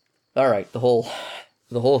 All right, the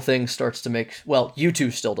whole thing starts to make, well, you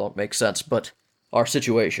two still don't make sense, but our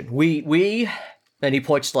situation. We, and he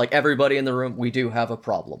points to, like, everybody in the room, we do have a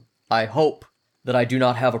problem. I hope that I do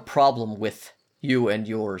not have a problem with you and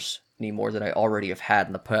yours any more than I already have had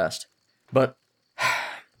in the past. But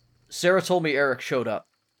Sarah told me Eric showed up,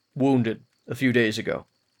 wounded, a few days ago.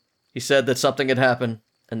 He said that something had happened,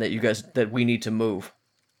 and that we need to move.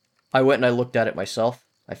 I went and I looked at it myself.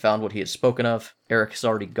 I found what he had spoken of. Eric is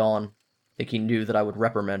already gone. I think he knew that I would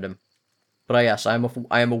reprimand him. But yes, I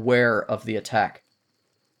am aware of the attack.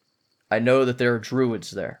 I know that there are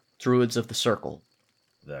druids there. Druids of the Circle.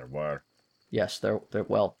 There were. Yes, they're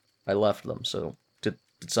well, I left them, so did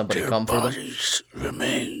somebody Their come for them? bodies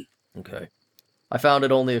remain. Okay. I found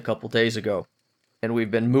it only a couple days ago, and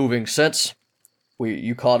we've been moving since.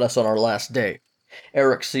 You caught us on our last day.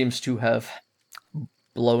 Eric seems to have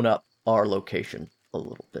blown up our location a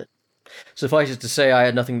little bit. Suffice it to say, I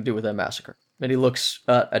had nothing to do with that massacre. And he looks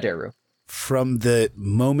at Adaru. From the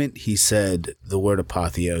moment he said the word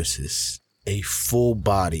apotheosis, a full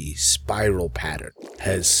body spiral pattern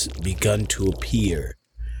has begun to appear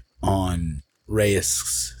on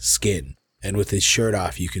Reyes' skin. And with his shirt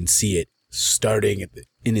off, you can see it starting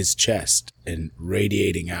in his chest and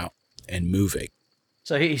radiating out and moving.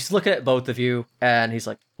 So he's looking at both of you, and he's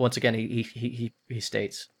like, once again, he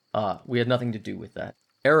states, we had nothing to do with that.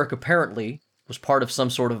 Eric apparently was part of some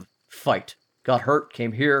sort of fight. Got hurt,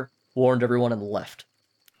 came here, warned everyone, and left.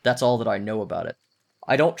 That's all that I know about it.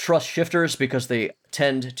 I don't trust shifters because they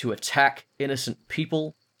tend to attack innocent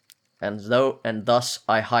people, and thus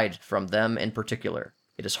I hide from them in particular.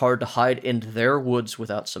 It is hard to hide in their woods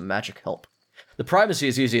without some magic help. The privacy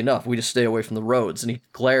is easy enough. We just stay away from the roads. And he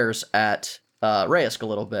glares at Reyes a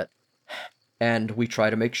little bit. And we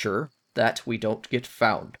try to make sure that we don't get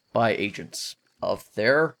found by agents of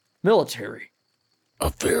their military.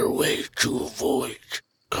 A fair way to avoid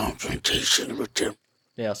confrontation with them.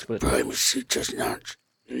 Yes, but Primacy does not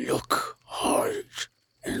look hard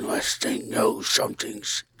unless they know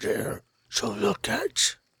something's there to look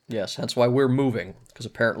at. yes, hence why we're moving, because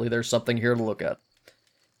apparently there's something here to look at.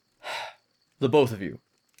 The both of you,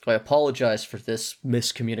 I apologize for this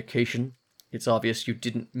miscommunication. It's obvious you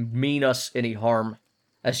didn't mean us any harm.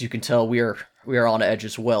 As you can tell, we are on edge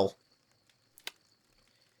as well.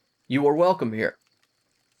 You are welcome here,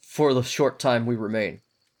 for the short time we remain.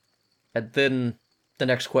 And then the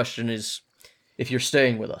next question is if you're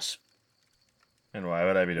staying with us. And why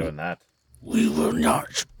would I be doing that? We will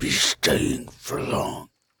not be staying for long.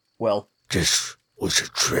 Well, This was a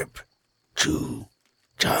trip to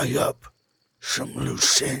tie up some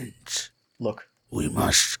loose ends. look, We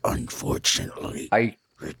must, unfortunately,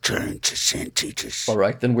 return to Santitas.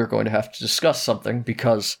 alright, then we're going to have to discuss something,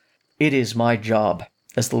 because it is my job,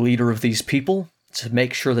 as the leader of these people, to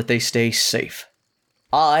make sure that they stay safe.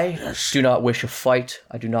 I Yes. do not wish a fight.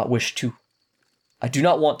 I do not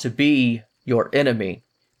want to be your enemy.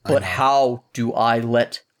 But how do I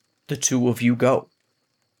let the two of you go?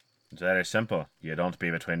 It's very simple. You don't be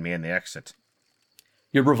between me and the exit.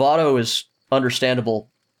 Your bravado is understandable,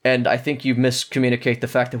 and I think you miscommunicate the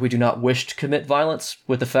fact that we do not wish to commit violence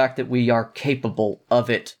with the fact that we are capable of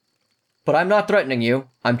it. But I'm not threatening you.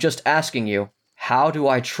 I'm just asking you, how do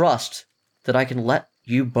I trust that I can let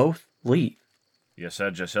you both leave? You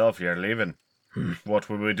said yourself you're leaving. What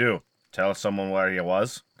would we do? Tell someone where you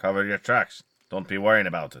was? Cover your tracks. Don't be worrying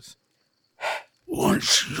about it.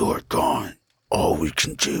 Once you're gone, all we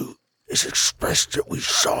can do is express that we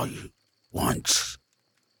saw you once.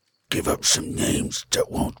 Give up some names that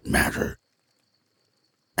won't matter.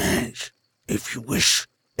 And if you wish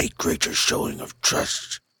a greater showing of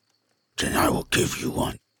trust, then I will give you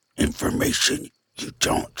one. Information you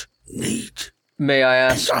don't need. May I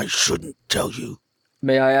And ask? I shouldn't tell you.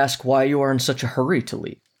 May I ask why you are in such a hurry to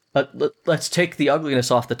leave? Let's take the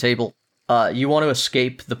ugliness off the table. You want to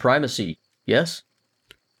escape the primacy, yes?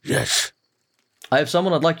 Yes, I have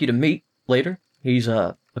someone I'd like you to meet later. He's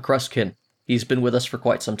a Crestkin. He's been with us for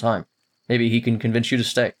quite some time. Maybe he can convince you to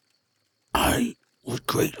stay. I would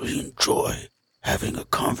greatly enjoy having a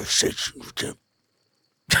conversation with him.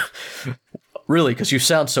 Really, because you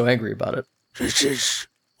sound so angry about it. This is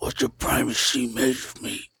what the primacy made of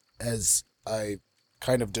me. As I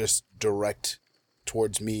kind of just direct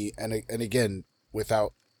towards me, and again,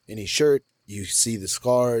 without any shirt, you see the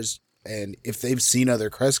scars, and if they've seen other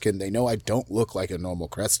Kreskin, they know I don't look like a normal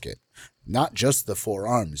Kreskin. Not just the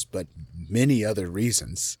forearms, but many other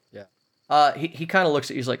reasons. He kind of looks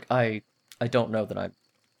at you. He's like, I don't know that I'm.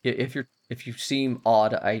 If you seem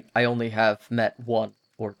odd, I only have met one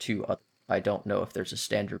or two other. I don't know if there's a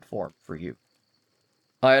standard form for you.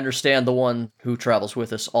 I understand the one who travels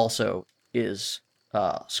with us also is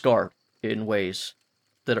scarred in ways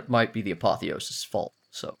that it might be the Apotheosis' fault.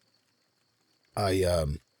 So I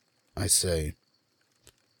say,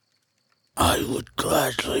 I would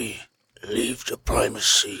gladly leave the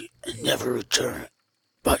primacy and never return,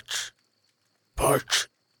 but part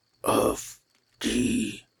of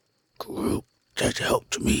the group that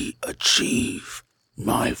helped me achieve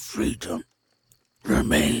my freedom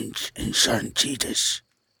remains in Santitas,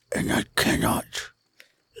 and I cannot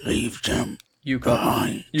leave them you come.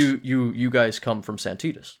 behind. You guys come from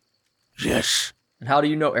Santitas. Yes, And how do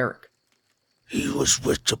you know Eric? he was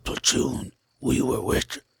with the platoon we were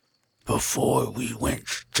with before we went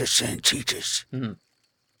to Santitas.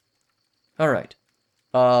 All right.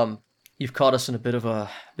 You've caught us in a bit of a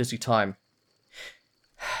busy time.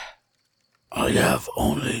 I have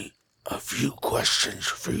only a few questions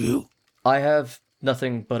for you. I have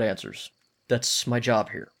nothing but answers. That's my job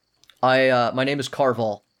here. My name is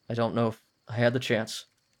Carval. I don't know if I had the chance.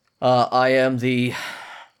 I am the,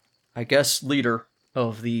 I guess, leader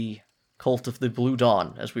of the Cult of the Blue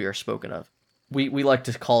Dawn, as we are spoken of. We like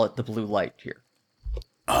to call it the Blue Light here.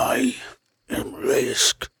 I am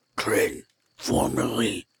Reyes Kryn,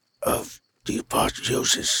 formerly of the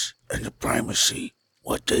Apotheosis and the Primacy.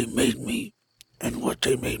 What they made me and what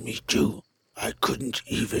they made me do, I couldn't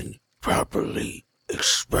even properly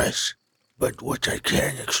express. But what I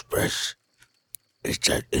can express is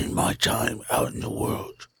that in my time out in the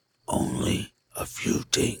world, only a few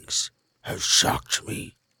things have shocked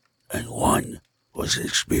me. And one was an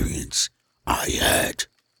experience I had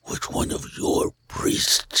with one of your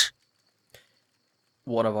priests.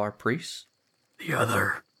 One of our priests? The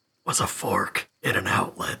other was a fork in an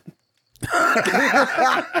outlet.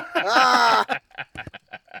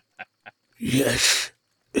 Yes,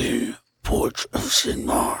 in Port of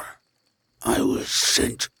Sinmar, I was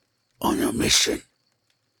sent on a mission.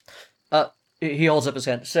 He holds up his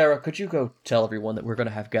hand. Sarah, could you go tell everyone that we're going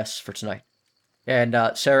to have guests for tonight? And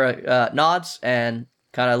Sarah nods and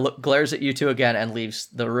kind of glares at you two again and leaves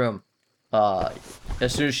the room.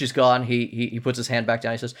 As soon as she's gone, he puts his hand back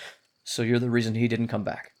down. He says, "So you're the reason he didn't come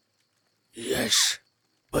back?" Yes,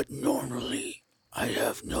 but normally I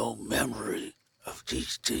have no memory of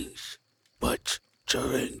these things. But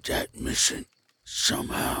During that mission,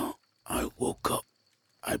 somehow I woke up.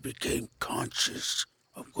 I became conscious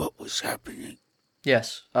of what was happening.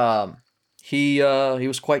 Yes. He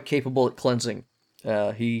was quite capable at cleansing.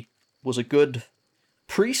 He was a good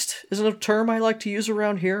priest, isn't a term I like to use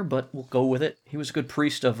around here, but we'll go with it. He was a good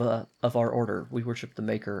priest of our order. We worship the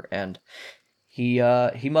Maker, and he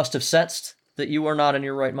must have sensed that you are not in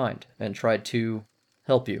your right mind and tried to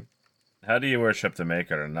help you. How do you worship the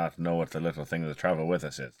Maker and not know what the little thing that travel with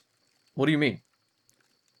us is? What do you mean?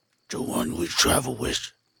 The one we travel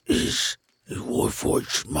with is a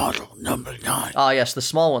Warforged Model number 9. Ah, yes, the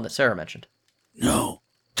small one that Sarah mentioned. No,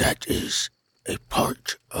 that is a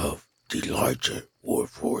part of the larger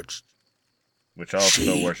Warforged. Which also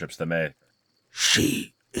She- worships the Maker.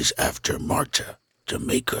 She is after Marta, the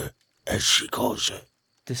Maker, as she calls her.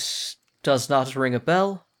 This does not ring a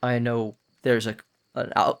bell. I know there's an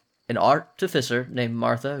artificer named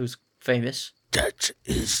Martha who's famous. That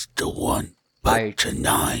is the one. But I- to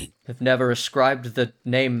 9, I've never ascribed the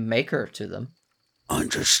name Maker to them.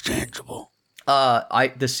 understandable.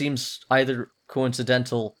 This seems either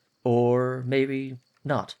coincidental or maybe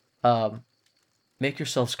not. Make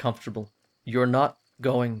yourselves comfortable. You're not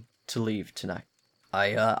going to leave tonight.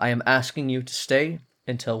 I am asking you to stay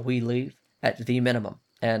until we leave at the minimum.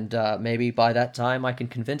 And maybe by that time I can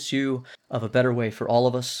convince you of a better way for all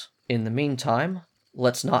of us. In the meantime,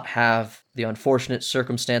 let's not have the unfortunate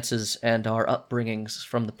circumstances and our upbringings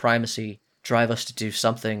from the primacy drive us to do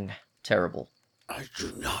something terrible. I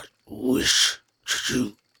do not wish to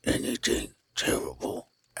do anything terrible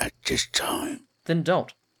at this time. Then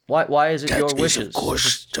don't. Why is it That your is, of wishes?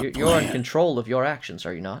 course, the You're in plan. control of your actions,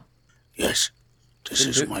 are you not? Yes, this Then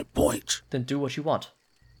is do- my point. Then do what you want.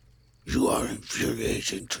 You are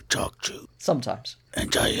infuriating to talk to, Sometimes.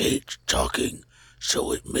 and I hate talking,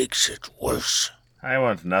 so it makes it worse. I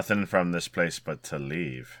want nothing from this place but to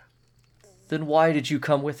leave. Then why did you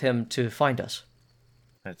come with him to find us?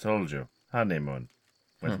 I told you, honeymoon,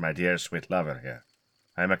 with my dear sweet lover here.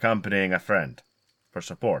 I am accompanying a friend, for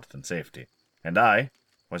support and safety. And I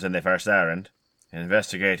was in the first errand,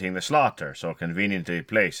 investigating the slaughter so conveniently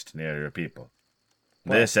placed near your people.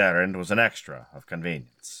 This errand was an extra of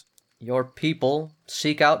convenience. Your people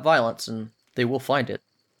seek out violence, and they will find it.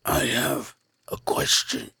 I have a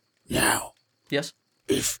question now. Yes?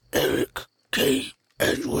 If Eric came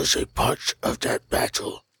and was a part of that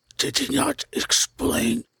battle, did he not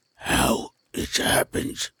explain how it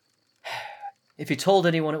happened? If you told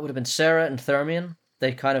anyone, it would have been Sarah and Thermion.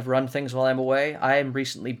 They kind of run things while I'm away. I am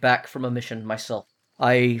recently back from a mission myself.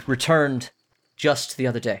 I returned just the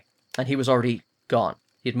other day, and he was already gone.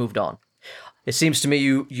 He had moved on. It seems to me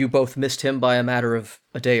you both missed him by a matter of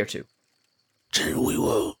a day or two. Then we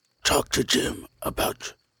will talk to Jim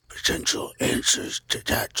about potential answers to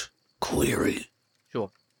that query.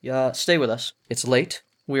 Sure. Yeah, stay with us. It's late.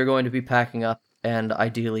 We are going to be packing up and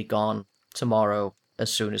ideally gone tomorrow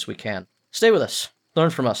as soon as we can. Stay with us. Learn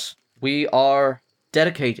from us. We are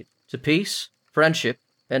dedicated to peace, friendship,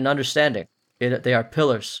 and understanding. They are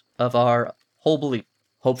pillars of our whole belief.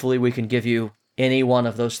 Hopefully we can give you any one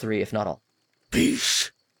of those three, if not all.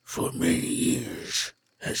 Peace, for many years,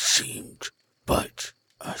 has seemed but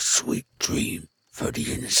a sweet dream for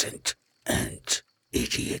the innocent and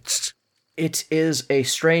idiots. It is a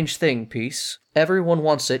strange thing, peace. Everyone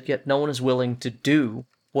wants it, yet no one is willing to do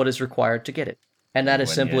what is required to get it. And that is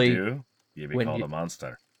When simply... you do, you be when called you- a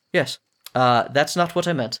monster. Yes. That's not what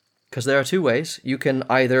I meant. Because there are two ways. You can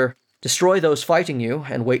either destroy those fighting you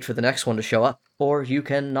and wait for the next one to show up, or you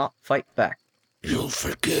can not fight back. You'll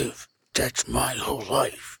forgive. That's my whole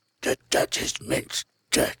life. That has meant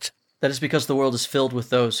that. That is because the world is filled with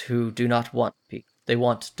those who do not want peace. They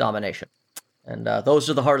want domination. And those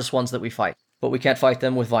are the hardest ones that we fight. But we can't fight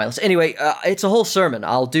them with violence. Anyway, it's a whole sermon.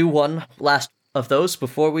 I'll do one last of those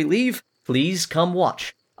before we leave. Please come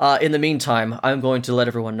watch. In the meantime, I'm going to let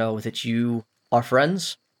everyone know that you are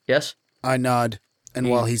friends. Yes? I nod, and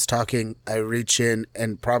while he's talking, I reach in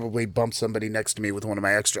and probably bump somebody next to me with one of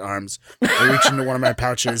my extra arms. I reach into one of my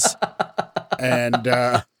pouches, and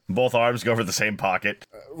Both arms go for the same pocket.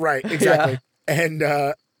 right, exactly,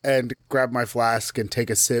 and grab my flask and take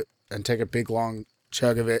a sip and take a big long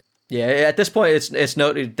chug of it. Yeah, at this point, it's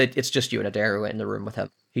noted that it's just you and Adaru in the room with him.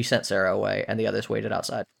 He sent Sarah away, and the others waited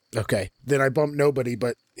outside. Okay, then I bump nobody,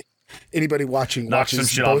 but anybody watching Knock some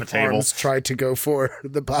watches shit off both the table. arms try to go for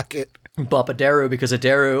the bucket. Bump Adaru because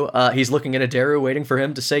Adaru, he's looking at Adaru, waiting for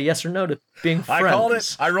him to say yes or no to being friends. I called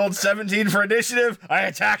it. I rolled 17 for initiative. I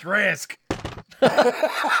attack Risk.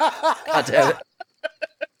 God damn it.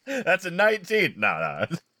 That's a 19. No.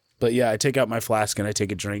 But yeah, I take out my flask and I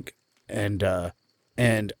take a drink, and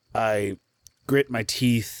I grit my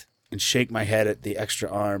teeth and shake my head at the extra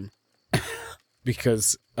arm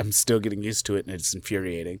because I'm still getting used to it and it's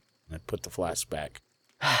infuriating. And I put the flask back.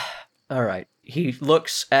 All right. He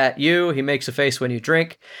looks at you. He makes a face when you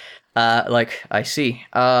drink. Like, I see.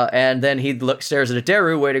 And then he stares at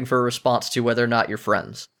Adaru, waiting for a response to whether or not you're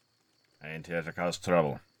friends. I ain't here to cause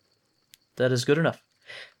trouble. That is good enough.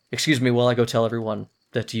 Excuse me while I go tell everyone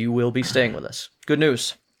that you will be staying with us. Good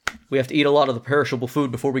news. We have to eat a lot of the perishable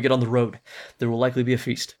food before we get on the road. There will likely be a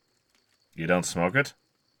feast. You don't smoke it?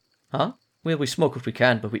 Huh? Well, we smoke if we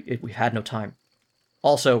can, but we had no time.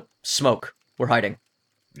 Also, smoke. We're hiding.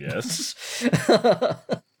 Yes.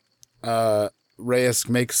 Reyes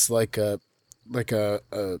makes like a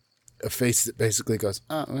face that basically goes,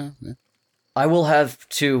 oh, well, yeah. I will have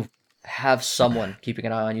to have someone keeping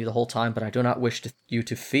an eye on you the whole time, but I do not wish you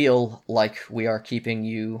to feel like we are keeping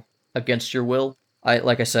you against your will.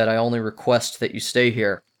 Like I said, I only request that you stay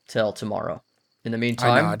here till tomorrow. In the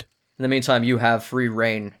meantime, you have free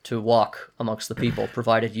reign to walk amongst the people,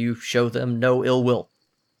 provided you show them no ill will.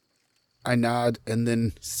 I nod and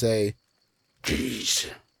then say,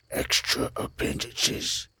 These extra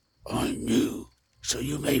appendages are new, so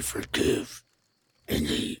you may forgive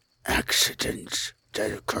any accidents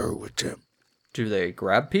that occur with them. Do they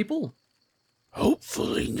grab people?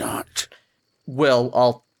 Hopefully not.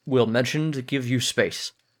 Well, we'll mention to give you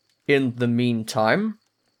space. In the meantime,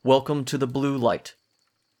 welcome to the blue light.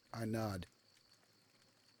 I nod.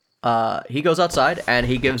 He goes outside and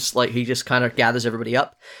he just kind of gathers everybody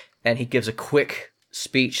up and he gives a quick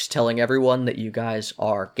speech telling everyone that you guys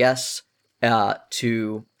are guests,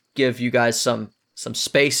 to give you guys some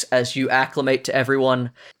space as you acclimate to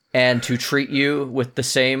everyone and to treat you with the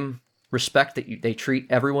same respect that they treat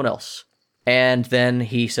everyone else. And then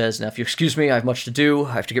he says, now if you excuse me, I have much to do.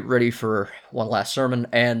 I have to get ready for one last sermon.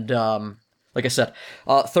 And like I said,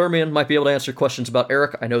 Thermion might be able to answer questions about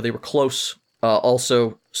Eric. I know they were close.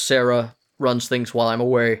 Also, Sarah runs things while I'm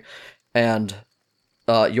away. And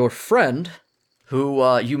your friend,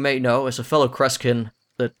 who you may know as a fellow Kreskin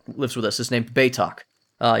that lives with us, is named Baytok.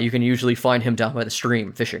 You can usually find him down by the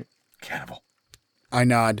stream fishing. Cannibal. I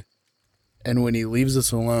nod. And when he leaves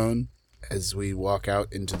us alone, as we walk out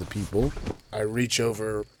into the people, I reach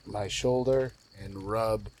over my shoulder and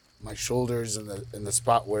rub my shoulders in the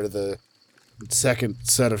spot where the second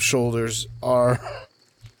set of shoulders are.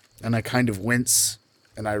 And I kind of wince,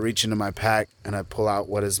 and I reach into my pack, and I pull out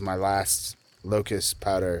what is my last locust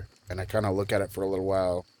powder, and I kind of look at it for a little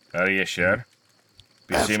while. Are you sure?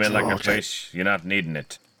 Be seeming like a place you're not needing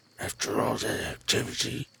it. After all that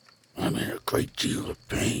activity, I'm in a great deal of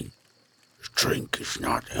pain. The drink is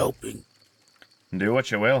not helping. Do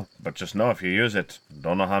what you will, but just know if you use it,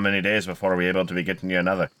 don't know how many days before we're able to be getting you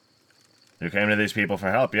another. You came to these people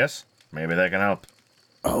for help, yes? Maybe they can help.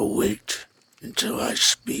 I'll wait until I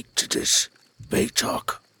speak to this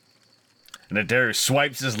Baytok. And Adaru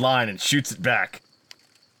swipes his line and shoots it back.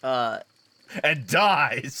 And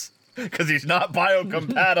dies! Because he's not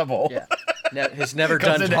biocompatible. Yeah. Has never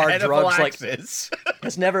done hard drugs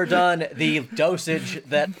has never done the dosage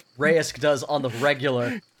that Reyes does on the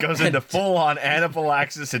regular. Goes into full-on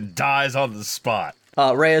anaphylaxis and dies on the spot.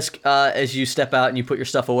 Reyes, as you step out and you put your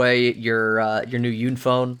stuff away, your new Yun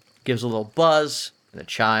phone gives a little buzz and a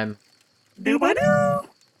chime. Doo-ba-doo!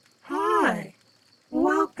 Hi.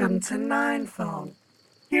 Welcome to Nine Phone.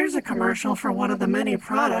 Here's a commercial for one of the many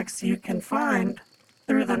products you can find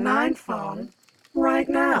through the Nine Phone right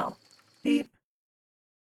now. Beep.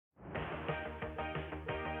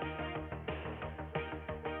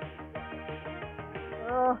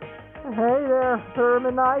 Hey there,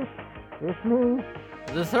 Terminite. It's me.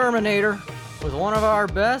 The Terminator, with one of our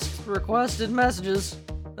best requested messages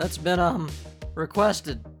that's been,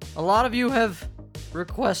 requested. A lot of you have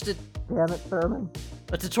requested, Damn it, Thurman.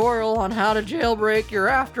 a tutorial on how to jailbreak your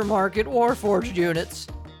aftermarket Warforged units.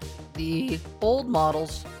 The old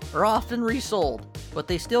models are often resold, but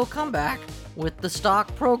they still come back with the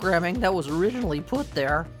stock programming that was originally put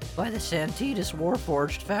there by the Santitas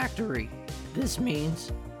Warforged factory. This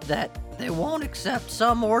means that they won't accept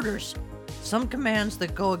some orders, some commands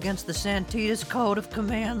that go against the Santitas Code of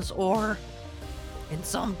Commands, or, in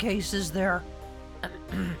some cases, their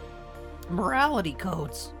morality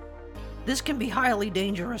codes. This can be highly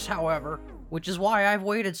dangerous, however, which is why I've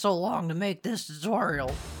waited so long to make this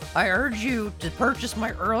tutorial. I urge you to purchase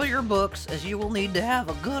my earlier books, as you will need to have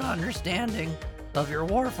a good understanding of your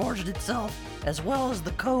Warforged itself, as well as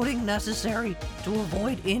the coding necessary to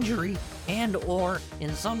avoid injury and or,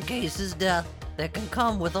 in some cases, death that can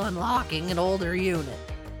come with unlocking an older unit.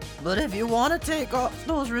 But if you want to take off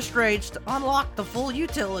those restraints to unlock the full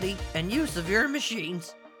utility and use of your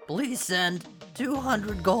machines, please send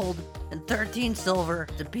 200 gold and 13 silver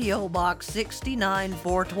to P.O. Box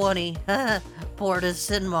 69420, Portus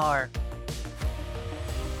Sinmar.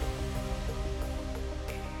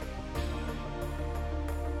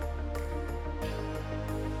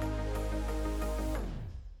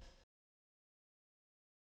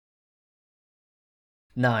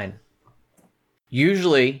 Nine.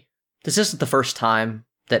 Usually, this isn't the first time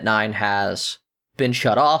that 9 has been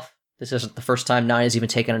shut off. This isn't the first time 9 has even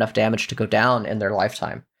taken enough damage to go down in their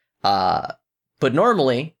lifetime. But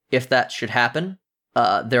normally, if that should happen,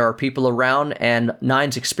 there are people around, and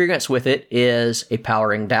 9's experience with it is a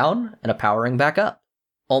powering down and a powering back up.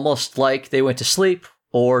 Almost like they went to sleep,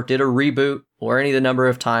 or did a reboot, or any of the number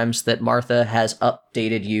of times that Martha has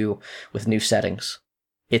updated you with new settings.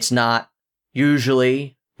 It's not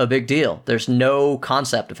usually a big deal. There's no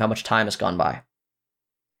concept of how much time has gone by.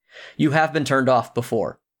 You have been turned off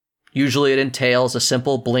before. Usually it entails a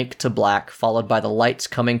simple blink to black, followed by the lights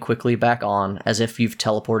coming quickly back on, as if you've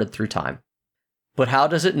teleported through time. But how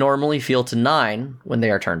does it normally feel to 9 when they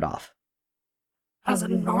are turned off? How does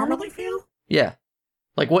it normally feel? Yeah.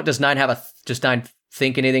 Like, what, does 9 have does 9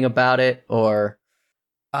 think anything about it, or?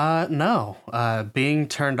 No. Being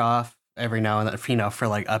turned off every now and then, for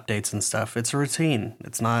like updates and stuff, it's a routine.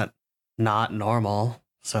 It's not normal.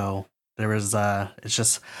 So there is, it's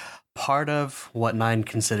just part of what 9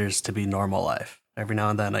 considers to be normal life. Every now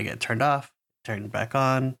and then I get turned off, turned back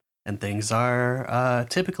on, and things are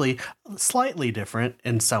typically slightly different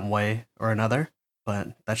in some way or another,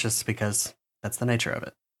 but that's just because that's the nature of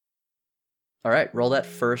it. All right, roll that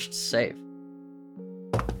first save.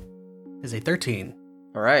 Is a 13.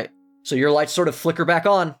 All right, so your lights sort of flicker back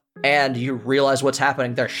on, and you realize what's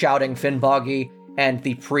happening. They're shouting. Finnboggy and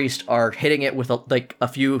the priest are hitting it with a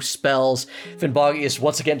few spells. Finnboggy is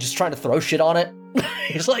once again just trying to throw shit on it.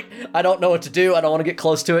 He's like, I don't know what to do. I don't want to get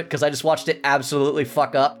close to it because I just watched it absolutely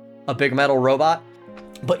fuck up a big metal robot.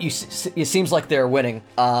 But it seems like they're winning.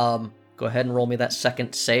 Go ahead and roll me that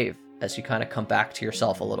second save as you kind of come back to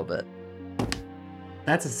yourself a little bit.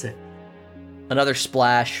 That's a 6. Another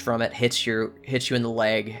splash from it hits you in the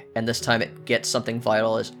leg, and this time it gets something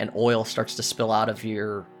vital as an oil starts to spill out of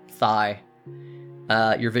your thigh.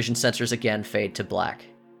 Your vision sensors again fade to black.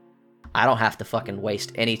 I don't have to fucking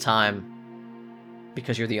waste any time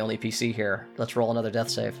because you're the only PC here. Let's roll another death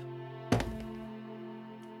save.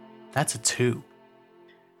 That's a 2.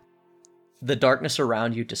 The darkness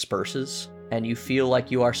around you disperses, and you feel like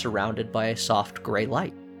you are surrounded by a soft gray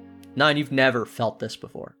light. 9, you've never felt this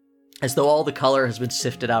before. As though all the color has been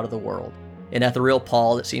sifted out of the world. An ethereal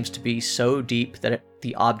pall that seems to be so deep that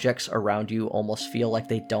the objects around you almost feel like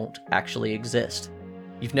they don't actually exist.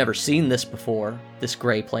 You've never seen this before, this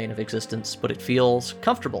gray plane of existence, but it feels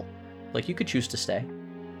comfortable, like you could choose to stay.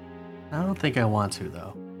 I don't think I want to,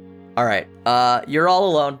 though. All right, you're all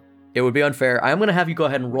alone. It would be unfair. I'm going to have you go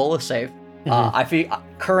ahead and roll a save. I feel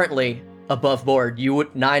currently above board,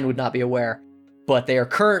 9 would not be aware, but they are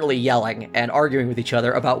currently yelling and arguing with each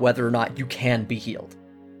other about whether or not you can be healed.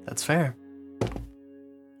 That's fair.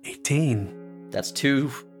 18. That's two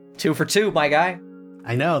for 2, my guy.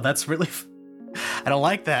 I know, that's really... I don't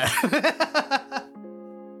like that.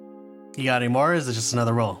 You got any more, or is it just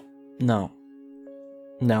another roll? No,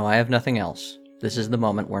 I have nothing else. This is the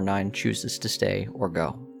moment where 9 chooses to stay or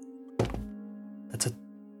go. That's a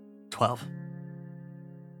 12.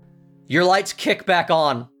 Your lights kick back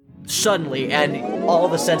on suddenly, and all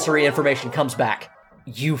the sensory information comes back.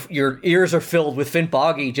 Your ears are filled with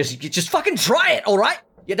Finnboggy. Just fucking try it, all right?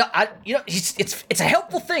 It's a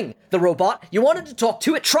helpful thing. The robot. You wanted to talk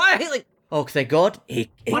to it. Try healing. Oh, thank God, it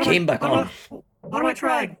came back on. What am I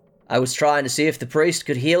trying? I was trying to see if the priest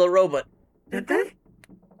could heal a robot. Did they?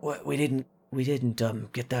 We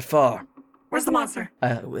didn't get that far. Where's the monster?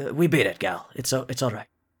 We beat it, gal. It's all right.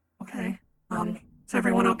 Okay. Is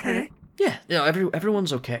everyone okay? Yeah,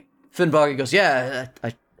 everyone's okay. Finnboggy goes, yeah,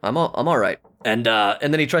 I'm all right. And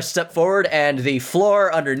then he tries to step forward, and the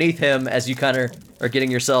floor underneath him, as you kind of are getting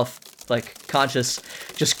yourself like conscious,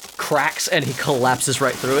 just cracks, and he collapses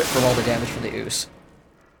right through it from all the damage from the ooze.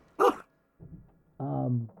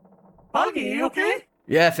 Boggy, you okay?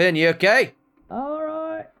 Yeah, Finn, you okay? All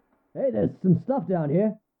right. Hey, there's some stuff down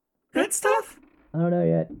here. Good stuff? I don't know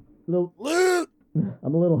yet.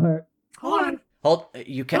 I'm a little hurt. Hold on.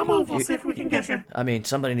 You can't Don't move. We'll see if we can get you. I mean,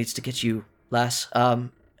 somebody needs to get you, lass.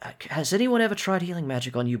 Has anyone ever tried healing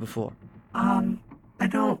magic on you before? I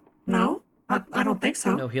don't know. I don't think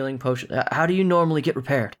so. No healing potion. How do you normally get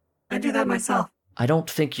repaired? I do that myself. I don't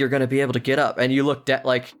think you're going to be able to get up. And you look at,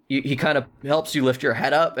 he kind of helps you lift your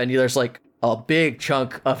head up, and there's, a big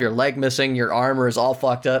chunk of your leg missing. Your armor is all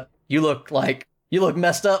fucked up. You look like You look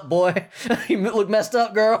messed up, boy. You look messed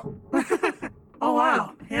up, girl. Oh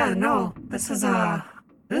wow. Yeah, no. This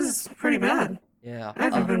is pretty bad. Yeah. I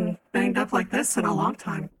haven't been banged up like this in a long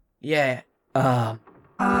time. Yeah. My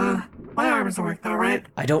arms work though, right?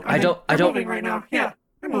 I don't. They're moving right now. Yeah,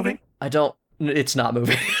 they're moving. It's not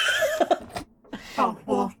moving. Oh,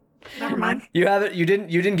 well, never mind. You haven't. You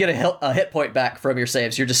didn't get a hit point back from your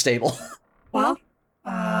saves. You're just stable. Well,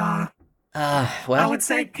 well. I would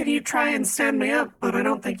say, can you try and stand me up? But I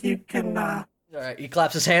don't think you can, All right, he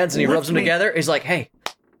claps his hands and he lift rubs them me. together. He's like, hey,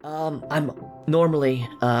 I'm normally,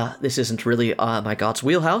 this isn't really, my god's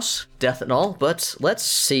wheelhouse, death and all, but let's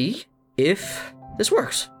see if this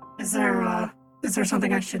works. Is there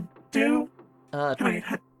something I should do? Uh, Can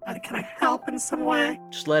I help in some way?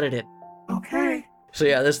 just let it in. Okay. So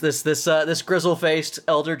yeah, this grizzle-faced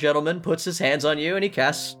elder gentleman puts his hands on you and he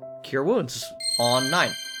casts Cure Wounds on 9.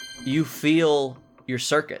 You feel your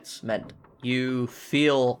circuits mend. You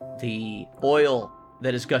feel the oil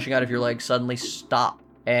that is gushing out of your leg suddenly stop,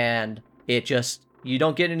 and it just, you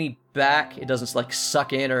don't get any back. It doesn't like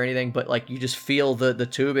suck in or anything, but like you just feel the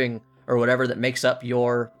tubing or whatever that makes up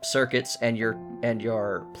your circuits and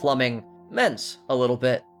your plumbing mends a little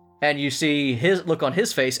bit. And you see his look on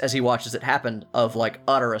his face as he watches it happen of like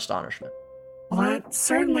utter astonishment. Well, it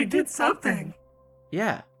certainly did something.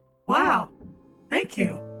 Yeah. Wow. Thank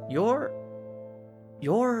you. You're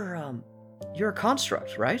a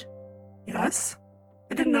construct, right? Yes.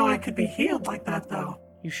 I didn't know I could be healed like that, though.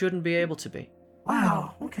 You shouldn't be able to be.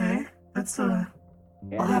 Wow. Okay. That's I'll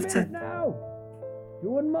have to. No. You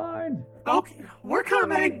wouldn't mind. Okay, we're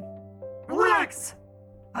coming. Relax.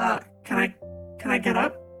 Can I get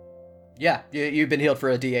up? Yeah, you've been healed for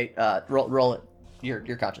a D8. Roll it.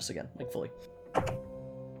 You're conscious again, like fully.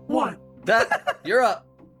 1. That you're up.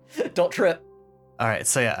 Don't trip. All right,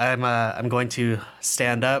 so yeah, I'm going to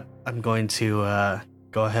stand up. I'm going to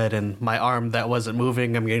go ahead and my arm that wasn't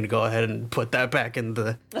moving, I'm going to go ahead and put that back in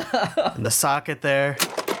the socket there,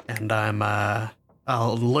 and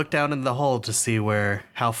I'll look down in the hole to see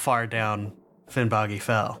how far down Finnboggy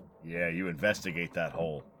fell. Yeah, you investigate that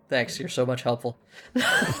hole. Thanks, you're so much helpful. You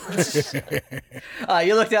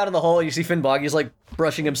look down in the hole, you see Finnboggy's like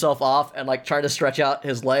brushing himself off and like trying to stretch out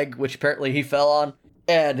his leg, which apparently he fell on.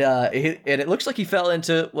 And it looks like he fell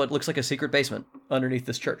into what looks like a secret basement underneath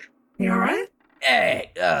this church. You alright?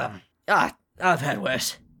 Hey, I've had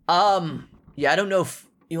worse. Yeah, I don't know if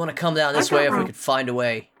you want to come down this way if we could find a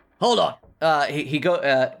way. Hold on.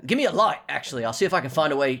 Give me a light, actually. I'll see if I can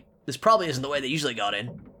find a way. This probably isn't the way they usually got in.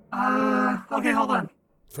 Okay, hold on.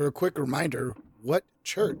 For a quick reminder, what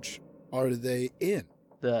church are they in?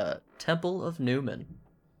 The Temple of Newman.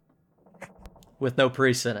 With no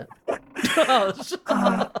priests in it.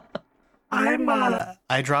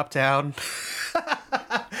 I dropped down.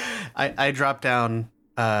 I dropped down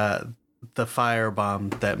the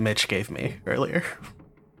firebomb that Mitch gave me earlier.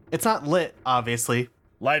 It's not lit, obviously.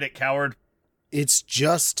 Light it, coward. It's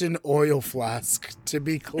just an oil flask, to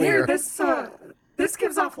be clear. Here, this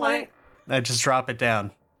gives off light. I just drop it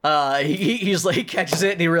down. He's like, he catches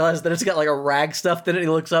it and he realizes that it's got like a rag stuffed in it. He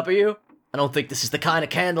looks up at you. I don't think this is the kind of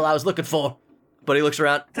candle I was looking for. But he looks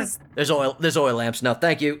around. There's oil lamps. No,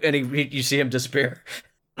 thank you. And you see him disappear.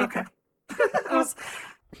 Okay.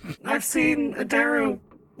 I've seen Adaru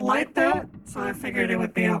light that, so I figured it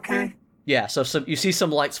would be okay. Yeah, so you see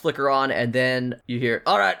some lights flicker on, and then you hear,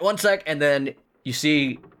 all right, 1 sec, and then you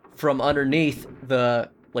see from underneath a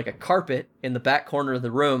carpet in the back corner of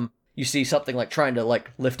the room, you see something like trying to like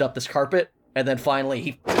lift up this carpet, and then finally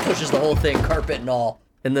he pushes the whole thing, carpet and all,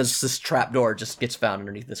 and this trap door just gets found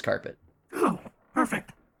underneath this carpet. Oh,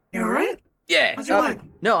 perfect. You alright? Yeah. How's your leg?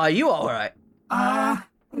 No, are you alright?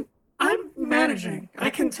 I'm managing. I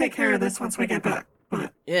can take care of this once we get back,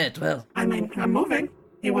 but... Yeah, well... I mean, I'm moving.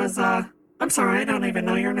 He was, I'm sorry, I don't even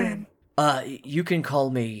know your name. You can call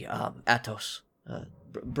me, Atos.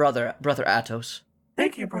 Brother Atos.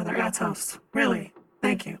 Thank you, Brother Atos. Really,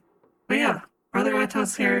 thank you. But yeah, Brother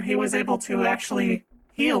Atos here, he was able to actually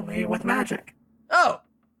heal me with magic. Oh,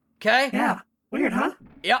 okay. Yeah, weird, huh?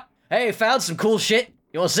 Yep. Hey, found some cool shit.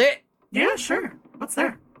 You wanna see it? Yeah, sure. What's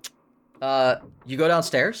there? You go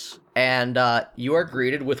downstairs, and you are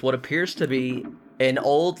greeted with what appears to be an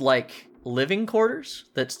old, living quarters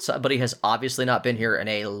that somebody has obviously not been here in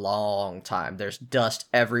a long time. There's dust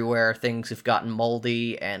everywhere, things have gotten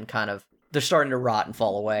moldy, and they're starting to rot and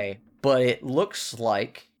fall away. But it looks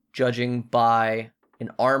like, judging by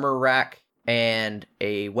an armor rack and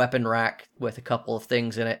a weapon rack with a couple of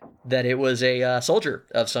things in it, that it was a soldier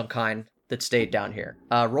of some kind that stayed down here.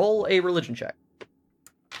 Roll a religion check.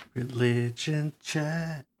 Religion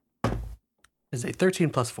check is a 13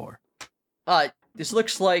 plus 4. This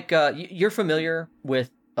looks like you're familiar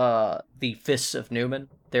with the Fists of Newman.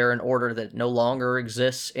 They're an order that no longer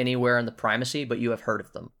exists anywhere in the Primacy, but you have heard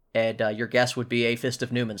of them. And your guess would be a Fist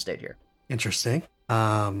of Newman stayed here. Interesting.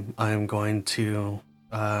 I'm going to,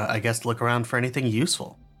 I guess, look around for anything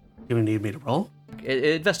useful. You need me to roll?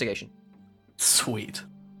 Investigation. Sweet.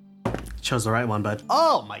 Chose the right one, bud.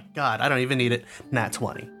 Oh my god, I don't even need it. Nat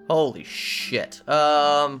 20. Holy shit.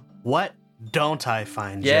 What don't I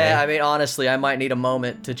find, Jay? Yeah, I mean, honestly, I might need a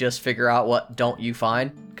moment to just figure out what don't you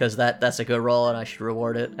find, because that's a good roll and I should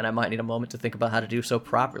reward it, and I might need a moment to think about how to do so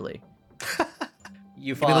properly.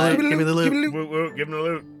 You find... Give me the loot. Give him the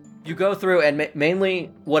loot. You go through, and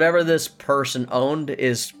mainly whatever this person owned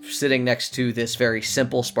is sitting next to this very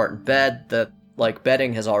simple Spartan bed. The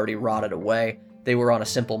bedding has already rotted away. They were on a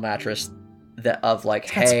simple mattress of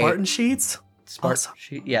hay. Spartan sheets? Awesome.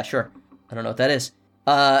 Yeah, sure. I don't know what that is.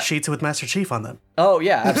 Sheets with Master Chief on them. Oh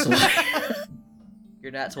yeah, absolutely.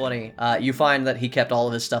 Your nat 20. You find that he kept all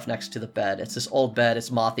of his stuff next to the bed. It's this old bed. It's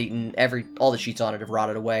moth-eaten. All the sheets on it have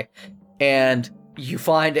rotted away, and you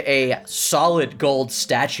find a solid gold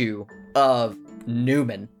statue of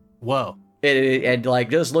Newman. Whoa. And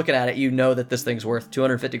just looking at it, you know that this thing's worth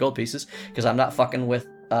 250 gold pieces, because I'm not fucking with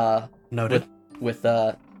Noted. with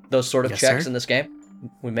those sort of Yes, checks sir. in this game.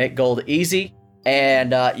 We make gold easy.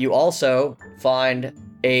 And you also find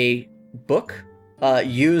a book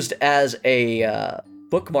used as a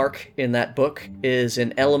bookmark. In that book is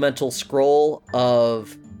an elemental scroll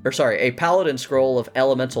a paladin scroll of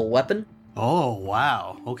elemental weapon. Oh,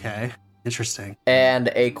 wow. Okay. Interesting. And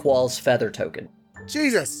a Qual's feather token.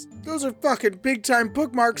 Jesus, those are fucking big time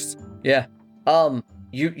bookmarks. Yeah.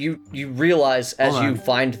 You realize as Hold you on.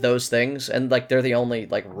 find those things, and they're the only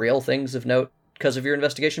real things of note because of your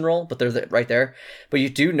investigation roll, but they're right there. But you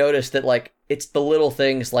do notice that it's the little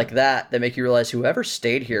things like that make you realize whoever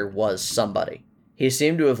stayed here was somebody. He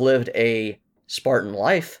seemed to have lived a Spartan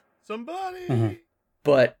life, Somebody. Mhm.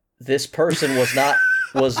 but this person was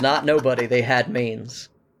not nobody. They had means.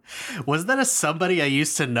 Was that a somebody I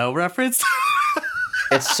used to know reference?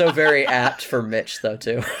 It's so very apt for Mitch though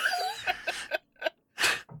too.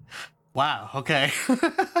 Wow, okay.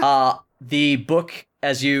 The book,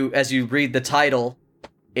 as you read the title,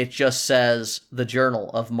 it just says The Journal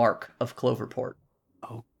of Mark of Cloverport.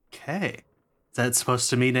 Okay. Is that supposed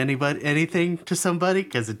to mean anything to somebody?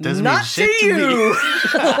 Because it doesn't Not mean shit to you. me.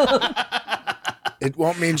 It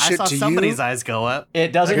won't mean I shit saw to somebody's you. eyes go up.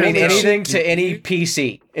 It doesn't Okay, mean no. anything to any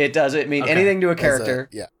PC. It doesn't mean Okay. anything to a As a- character.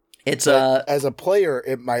 yeah. It's But as a player,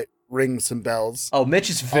 it might ring some bells. Oh,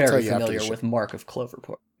 Mitch is tell very you after familiar the show. with Mark of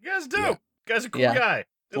Cloverport. You guys do. Yeah. You guys are a cool Yeah. guy.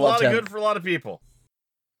 Did a Loved lot of him. good for a lot of people.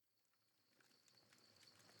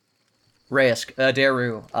 Reyes,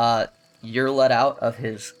 Daru, you're let out of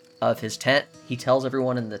his tent. He tells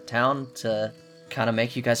everyone in the town to kind of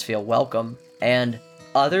make you guys feel welcome. And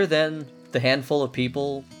other than the handful of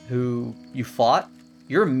people who you fought,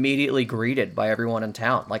 you're immediately greeted by everyone in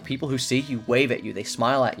town. People who see you wave at you, they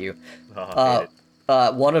smile at you. Oh, hate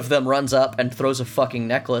it. One of them runs up and throws a fucking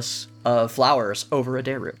necklace of flowers over a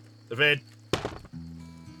Daru. Evade.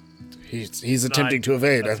 He's attempting to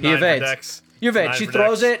evade. That's He 9 for evades. Dex. You evade. Nine She for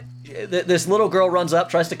throws Dex. it. This little girl runs up,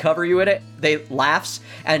 tries to cover you in it. They laughs,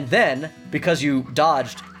 and then because you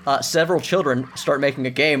dodged, several children start making a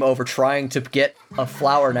game over trying to get a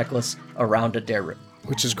flower necklace around a Daru.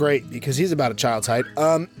 Which is great because he's about a child's height.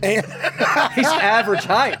 And He's average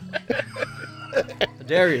height. How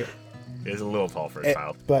dare you? He's a little tall for a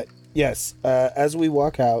child. but yes, as we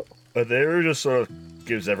walk out, Adair just sort of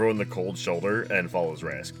gives everyone the cold shoulder and follows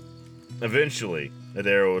Rask. Eventually,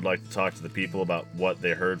 Adair would like to talk to the people about what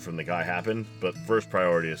they heard from the guy happened, but first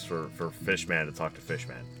priority is for Fishman to talk to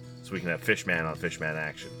Fishman, so we can have Fishman on Fishman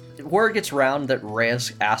action. Word gets round that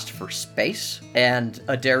Reyes asked for space, and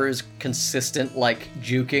Adaru's consistent,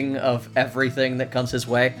 juking of everything that comes his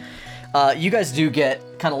way. You guys do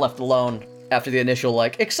get kind of left alone after the initial,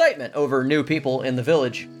 excitement over new people in the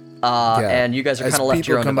village. And you guys are as kind of left to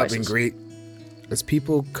your people own come up devices. and greet, as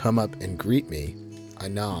people come up and greet me, I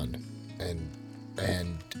nod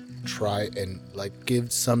and try and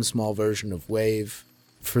give some small version of wave.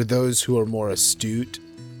 For those who are more astute,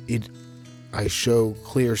 I show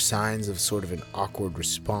clear signs of sort of an awkward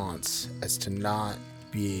response as to not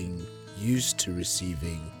being used to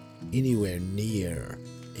receiving anywhere near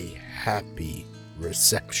a happy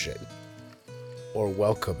reception or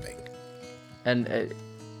welcoming. And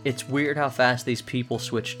it's weird how fast these people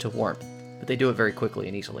switch to warmth, but they do it very quickly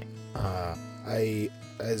and easily.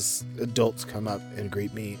 As adults come up and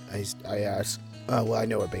greet me, I ask, I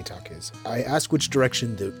know where Baytok is. I ask which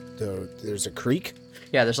direction there's a creek.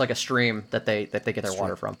 Yeah, there's a stream that they get their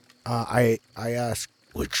water from. I ask,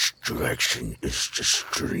 Which direction is the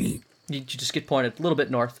stream? You just get pointed a little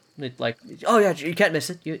bit north. Like, oh yeah, you can't miss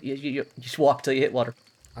it. You just walk till you hit water.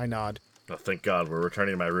 I nod. Oh, thank God, we're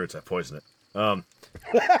returning to my roots. I poison it.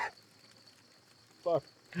 Fuck.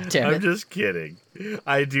 Damn I'm it. just kidding.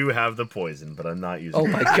 I do have the poison, but I'm not using Oh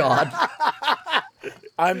it. my God.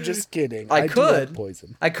 I'm just kidding. I do have could.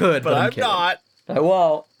 poison. I could, But I'm kidding. not. I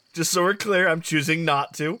won't. Just so we're clear, I'm choosing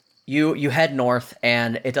not to. You head north,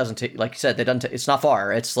 and it doesn't take, like you said, it's not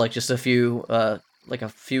far. It's like just a few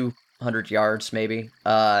hundred yards, maybe.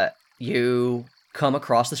 You come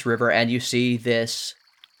across this river, and you see this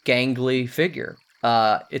gangly figure.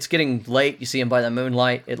 It's getting late. You see him by the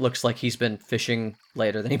moonlight. It looks like he's been fishing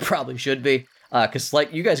later than he probably should be. Because,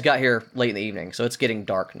 like, you guys got here late in the evening, so it's getting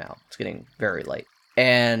dark now. It's getting very late.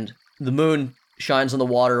 And the moon shines on the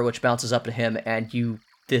water, which bounces up to him, and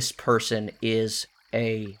this person is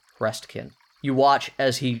a Crestkin. You watch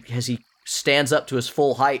as he stands up to his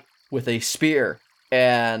full height with a spear,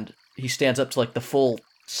 and he stands up to, like, the full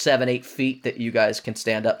 7-8 feet that you guys can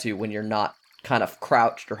stand up to when you're not kind of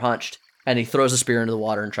crouched or hunched, and he throws a spear into the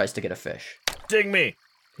water and tries to get a fish. Ding me.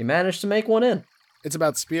 He managed to make one in. It's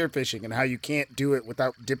about spearfishing and how you can't do it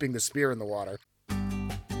without dipping the spear in the water.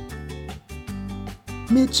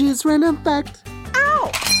 Mitch's random fact.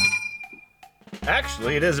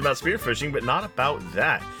 Actually, it is about spearfishing, but not about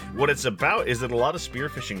that. What it's about is that a lot of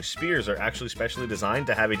spearfishing spears are actually specially designed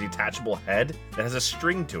to have a detachable head that has a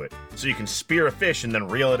string to it. So you can spear a fish and then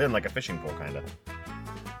reel it in like a fishing pole, kind of.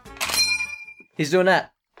 He's doing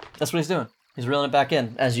that. That's what he's doing. He's reeling it back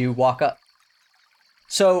in as you walk up.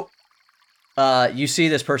 So, you see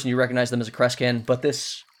this person, you recognize them as a Crestkin, but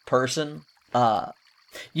this person,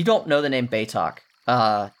 you don't know the name Baytok.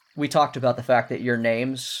 We talked about the fact that your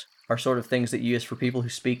names are sort of things that you use for people who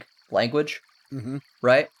speak language,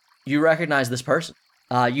 right? You recognize this person.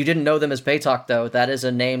 You didn't know them as Baytok, though. That is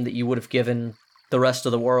a name that you would have given the rest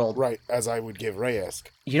of the world. Right, as I would give Rayesk.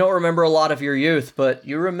 You don't remember a lot of your youth, but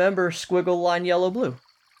you remember Squiggle Line Yellow Blue.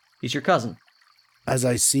 He's your cousin. As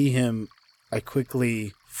I see him, I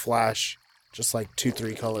quickly flash just like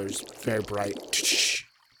 2-3 colors, very bright.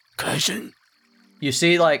 Cousin? You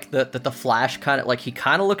see, like, the flash kind of, like, he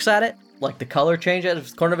kind of looks at it, like the color change at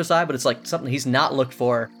the corner of his eye, but it's like something he's not looked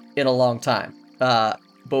for in a long time. But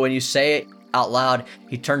when you say it out loud,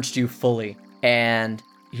 he turns to you fully, and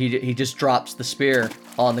he just drops the spear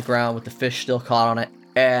on the ground with the fish still caught on it,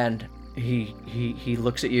 and he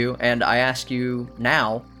looks at you, and I ask you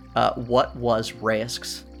now, what was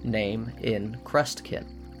Rayesk's name in Crestkin?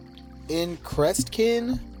 In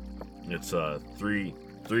Crestkin? It's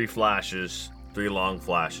 3 flashes, 3 long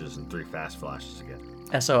flashes, and 3 fast flashes again.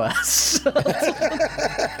 SOS.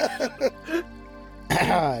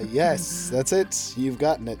 Yes, that's it. You've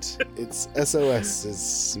gotten it. It's SOS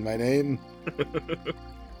is my name.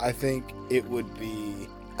 I think it would be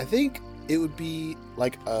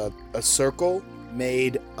like a circle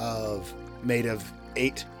made of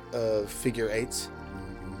 8 figure 8s.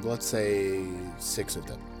 Let's say 6 of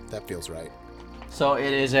them. That feels right. So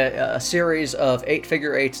it is a series of 8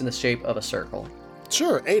 figure 8s in the shape of a circle.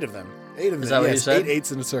 Sure, 8 of them. 8 of them. Is that what you yes, said? 8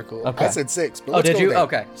 8s in a circle. Okay. I said 6, but Oh, let's did go you? with 8.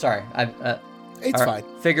 Okay, sorry. 8's all right.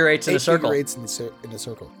 fine. Figure 8s in a circle. 8 figure 8s in a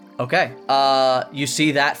circle. Okay. You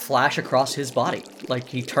see that flash across his body. Like,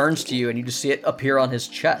 he turns to you, and you just see it appear on his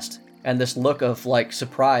chest, and this look of, like,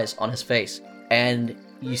 surprise on his face. And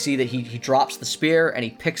you see that he drops the spear, and he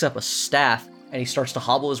picks up a staff, and he starts to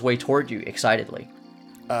hobble his way toward you excitedly.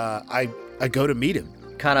 I go to meet him.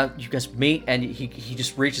 Kind of, you guys meet, and he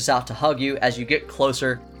just reaches out to hug you as you get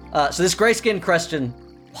closer. So this gray-skinned Crestkin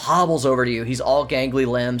hobbles over to you. He's all gangly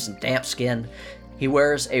limbs and damp skin. He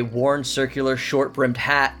wears a worn circular short-brimmed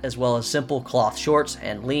hat as well as simple cloth shorts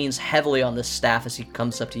and leans heavily on this staff as he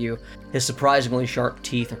comes up to you. His surprisingly sharp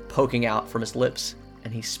teeth are poking out from his lips,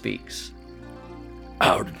 and he speaks.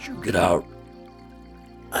 How did you get out?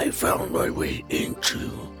 I found my way into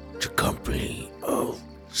the company of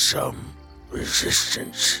some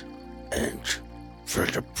resistance, and for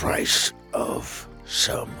the price of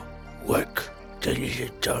some work they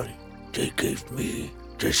needed done, they gave me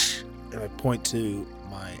this And I point to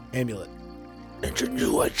my amulet. and a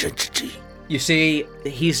new identity. You see,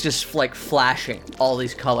 he's just like flashing all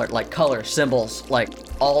these color symbols, like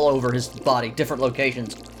all over his body, different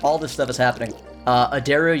locations. All this stuff is happening.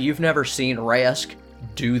 Adario, you've never seen Rayesk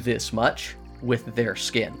do this much with their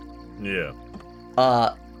skin. Yeah.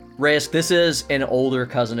 Rayesk, this is an older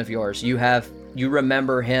cousin of yours. You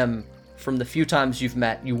remember him from the few times you've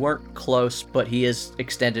met. You weren't close, but he is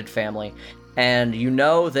extended family. And you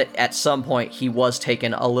know that at some point he was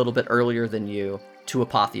taken a little bit earlier than you to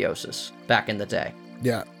Apotheosis back in the day.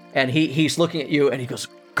 Yeah. And he's looking at you and he goes,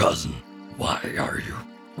 Cousin, why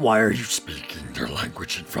are you speaking their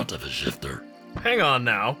language in front of a shifter? Hang on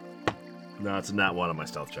now. No, it's a nat 1 on my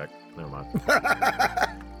stealth check. Never mind.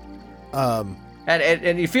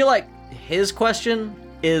 and you feel like his question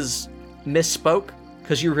is misspoke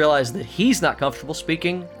because you realize that he's not comfortable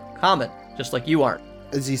speaking common, just like you aren't.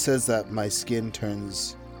 As he says that, my skin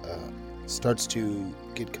starts to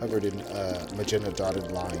get covered in a magenta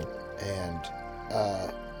dotted line,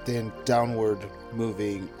 and then downward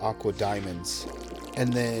moving aqua diamonds,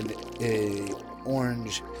 and then a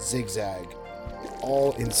orange zigzag,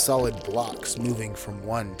 all in solid blocks moving from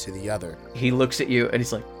one to the other. He looks at you and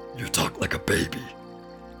he's like, You talk like a baby.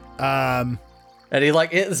 And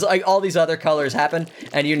it's like all these other colors happen,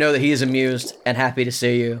 and you know that he is amused and happy to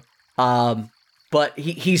see you. But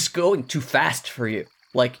he's going too fast for you.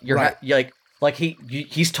 Like you're Right.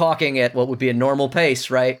 he's talking at what would be a normal pace,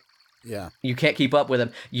 right? Yeah. You can't keep up with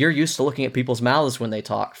him. You're used to looking at people's mouths when they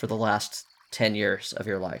talk for the last 10 years of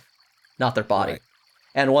your life, not their body. Right.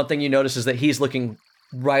 And one thing you notice is that he's looking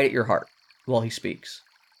right at your heart while he speaks.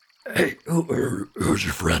 Hey, who's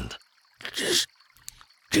your friend?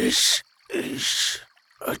 This is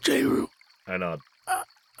Ajeru. I nod.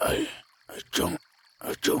 I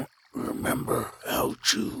don't remember how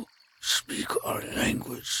to speak our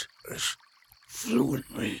language as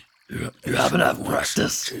fluently. You haven't had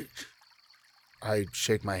practice? I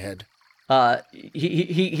shake my head.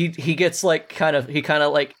 He gets like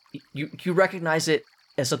you recognize it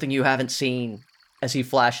as something you haven't seen as he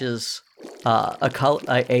flashes a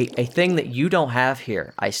thing that you don't have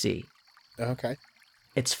here. I see. Okay.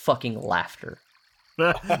 It's fucking laughter.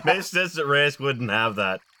 Makes sense that Reyes wouldn't have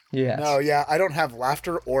that. Yeah. No, yeah, I don't have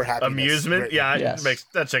laughter or happiness. Amusement? written. Yeah, Yes.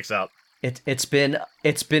 that checks out. It's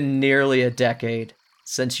been nearly a decade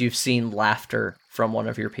since you've seen laughter from one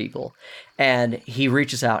of your people. And he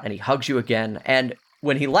reaches out and he hugs you again. And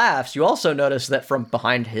when he laughs, you also notice that from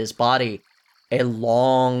behind his body, a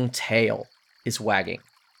long tail is wagging.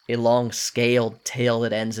 A long scaled tail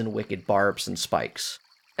that ends in wicked barbs and spikes.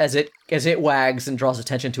 As it wags and draws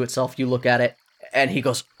attention to itself, you look at it and he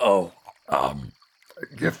goes, Oh, a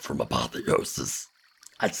gift from Apotheosis.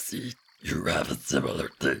 I see you have a similar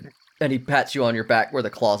thing. and he pats you on your back where the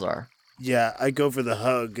claws are. Yeah, I go for the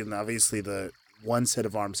hug, and obviously the one set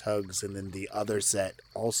of arms hugs, and then the other set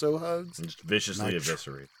also hugs. Just viciously Nice.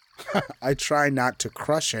 eviscerate. I try not to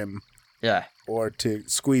crush him Yeah. or to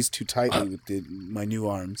squeeze too tightly with my new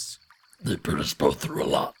arms. They put us both through a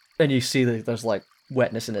lot. And you see that there's like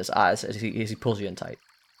wetness in his eyes as he pulls you in tight.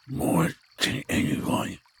 More than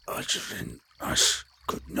anyone other than us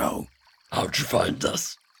could know. How'd you find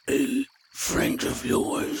us? A friend of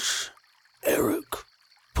yours, Eric,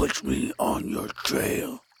 put me on your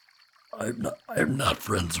trail. I'm not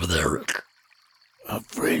friends with Eric. A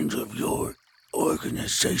friend of your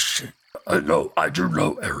organization. I do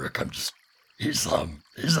know Eric. He's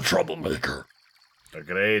a troublemaker.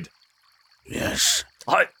 Agreed. Yes,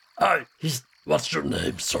 What's your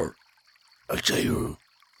name, sir? Ajeru.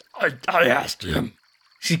 I asked him.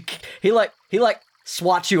 He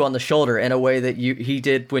swats you on the shoulder in a way that he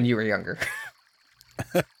did when you were younger.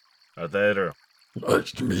 Adero.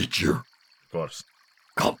 Nice to meet you. Of course.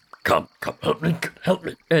 Come, help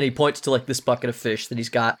me. And he points to like this bucket of fish that he's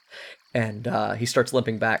got, and he starts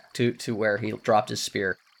limping back to where he dropped his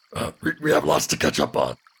spear. We have lots to catch up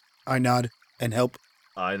on. I nod and help.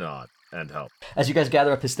 I nod and help. As you guys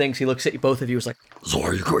gather up his things, he looks at you, both of you, is like, So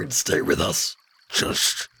are you going to stay with us?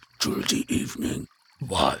 Just through the evening.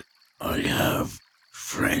 Why? I have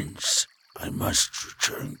friends I must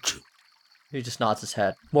return to. he just nods his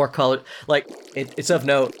head. More color, like it's of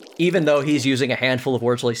note. Even though he's using a handful of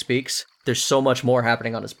words while he speaks, there's so much more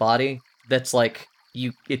happening on his body that's like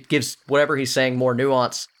it gives whatever he's saying more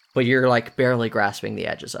nuance, but you're like barely grasping the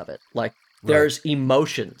edges of it. Like there's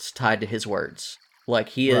emotions tied to his words. Like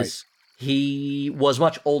he was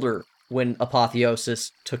much older when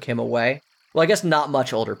Apotheosis took him away. Well, I guess not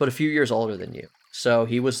much older, but a few years older than you. So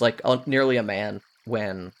he was like nearly a man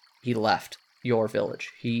when he left your village.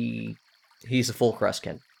 He's a full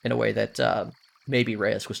Kruskin in a way that maybe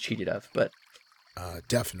Reyes was cheated of, but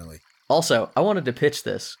Definitely. also I wanted to pitch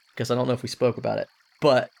this because I don't know if we spoke about it,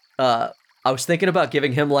 but I was thinking about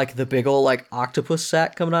giving him like the big old like octopus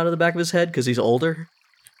sack coming out of the back of his head because he's older.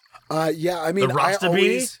 Yeah, I mean, The I Rasta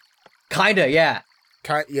always... Kinda, yeah.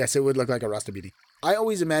 Yes, it would look like a Rastabidi. I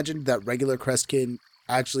always imagined that regular Krestkin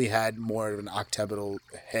actually had more of an octagonal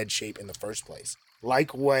head shape in the first place.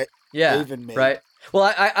 Like what Yeah, Raven made. right.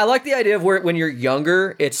 Well, I like the idea of where when you're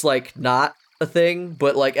younger, it's like not a thing,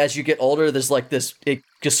 but like as you get older, there's like this, it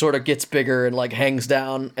just sort of gets bigger and like hangs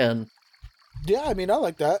down, and Yeah, I mean, I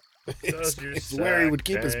like that. It's where he would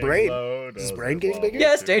keep his brain. Is his brain getting bigger?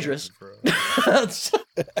 Yeah, it's dangerous.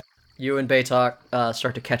 You and Baytalk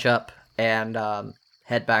start to catch up and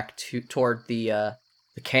head back toward the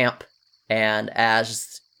camp. And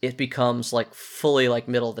as it becomes like fully like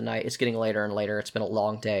middle of the night, it's getting later and later. It's been a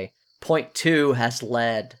long day. Point 2 has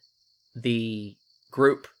led the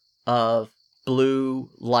group of blue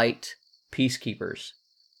light peacekeepers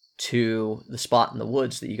to the spot in the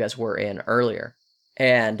woods that you guys were in earlier.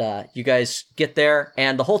 And you guys get there,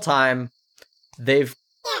 and the whole time they've...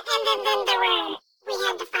 Yeah, and then we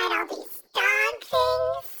had to fight all these dog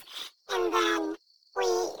things, and then we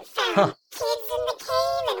found kids in the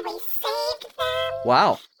cave, and we saved them.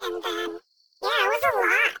 Wow. And then, yeah, it was a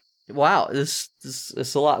lot. Wow, this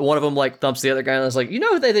is a lot. One of them like thumps the other guy and is like, you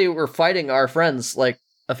know, they were fighting our friends like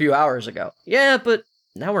a few hours ago. Yeah, but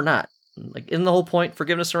now we're not. Like, isn't the whole point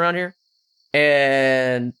forgiveness around here?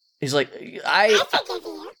 And he's like, I forgive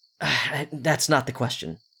you. That's not the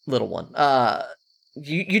question, little one.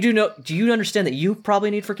 You do know? Do you understand that you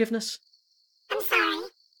probably need forgiveness? I'm sorry.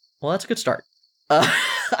 Well, that's a good start.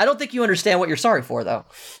 I don't think you understand what you're sorry for, though.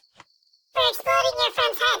 For exploding your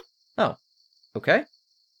friend's head. Oh, okay.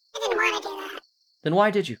 I didn't want to do that. Then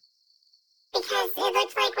why did you? Because it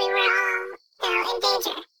looked like we were all, in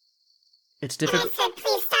danger. It's And I difficult. said,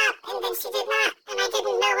 please stop, and then she did not, and I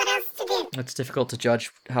didn't know what else to do. It's difficult to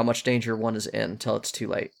judge how much danger one is in until it's too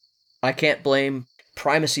late. I can't blame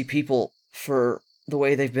primacy people for the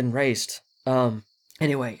way they've been raised.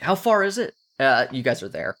 Anyway, how far is it? You guys are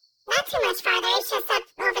there. Not too much farther, it's just up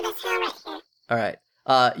over this hill right here. All right.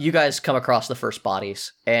 You guys come across the first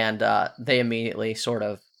bodies, and they immediately sort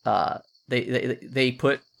of they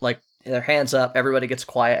put like their hands up. Everybody gets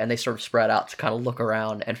quiet, and they sort of spread out to kind of look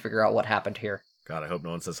around and figure out what happened here. God, I hope no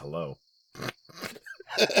one says hello.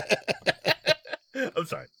 I'm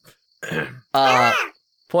sorry.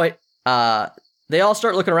 Point. They all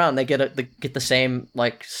start looking around. They get the same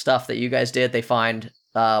like stuff that you guys did. They find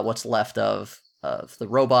what's left of the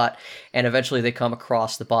robot, and eventually they come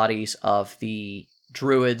across the bodies of the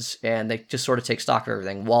druids, and they just sort of take stock of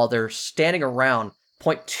everything while they're standing around.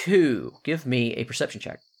 Point 2, give me a perception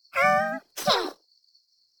check. Okay.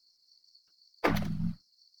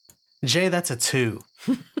 Jay, that's a 2.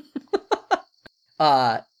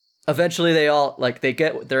 Eventually they all they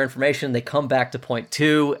get their information. They come back to point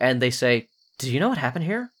 2, and they say, "Do you know what happened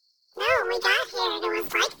here?" No, we got here and it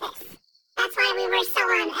was like this. That's why we were so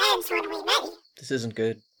on edge when we met you. This isn't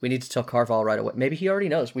good. We need to tell Carval right away. Maybe he already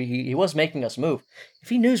knows. He was making us move. If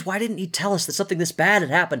he knows, why didn't he tell us that something this bad had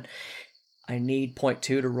happened? I need point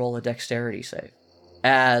 2 to roll a dexterity save.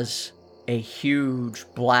 As a huge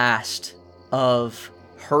blast of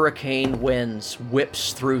hurricane winds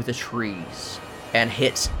whips through the trees and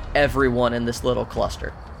hits everyone in this little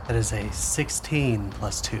cluster. That is a 16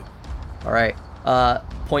 plus 2. All right.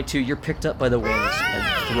 Point 2, you're picked up by the winds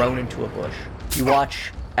and thrown into a bush. You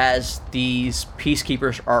watch as these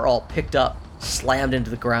peacekeepers are all picked up, slammed into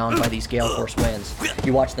the ground by these gale force winds.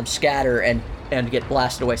 You watch them scatter and get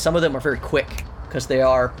blasted away. Some of them are very quick because they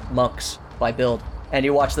are monks by build. And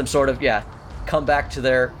you watch them sort of, come back to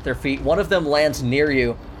their feet. One of them lands near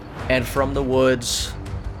you, and from the woods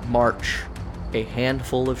march a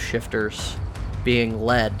handful of shifters being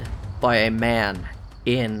led by a man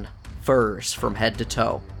in furs from head to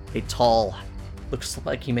toe. A tall, looks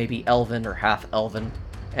like he may be elven or half elven,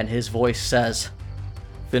 and his voice says,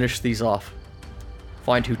 "Finish these off.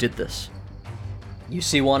 Find who did this." You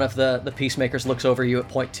see one of the peacemakers looks over you at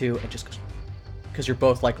point 2 and just goes, because you're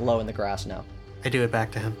both low in the grass now. I do it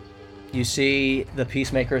back to him. You see the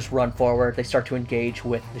peacemakers run forward. They start to engage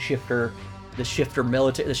with the shifter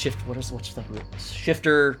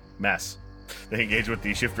Mess. They engage with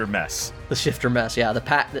the shifter mess. The shifter mess, yeah.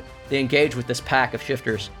 They engage with this pack of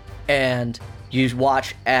shifters, and you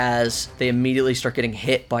watch as they immediately start getting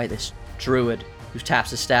hit by this druid who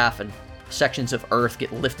taps his staff, and sections of earth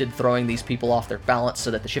get lifted, throwing these people off their balance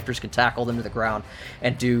so that the shifters can tackle them to the ground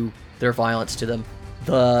and do their violence to them.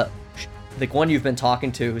 The one you've been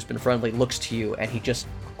talking to, who's been friendly, looks to you, and he just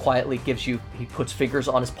quietly he puts fingers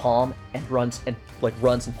on his palm and runs and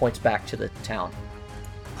points back to the town.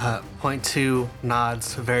 Point 2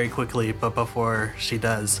 nods very quickly, but before she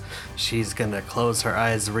does, she's gonna close her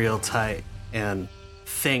eyes real tight and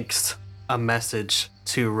thinks a message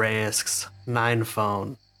to Reyesk's 9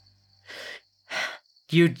 phone.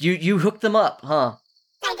 You hooked them up, huh?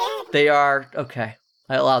 I did. They are okay.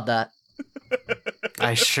 I allowed that.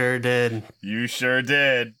 I sure did. You sure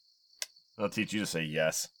did. I'll teach you to say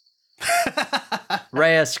yes.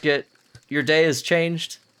 Reyesk, your day has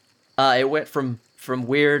changed. It went from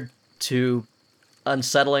weird to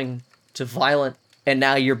unsettling to violent, and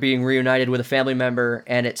now you're being reunited with a family member,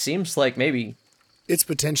 and it seems like maybe... It's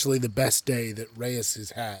potentially the best day that Reyes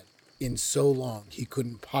has had in so long he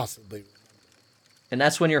couldn't possibly remember. And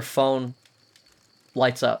that's when your phone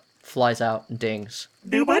lights up, flies out, and dings.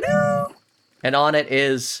 Doo-ba-doo! And on it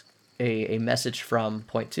is a message from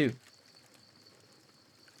Point 2.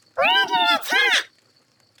 We're under attack!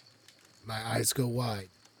 My eyes go wide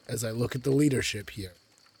as I look at the leadership here.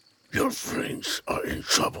 Your friends are in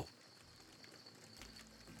trouble.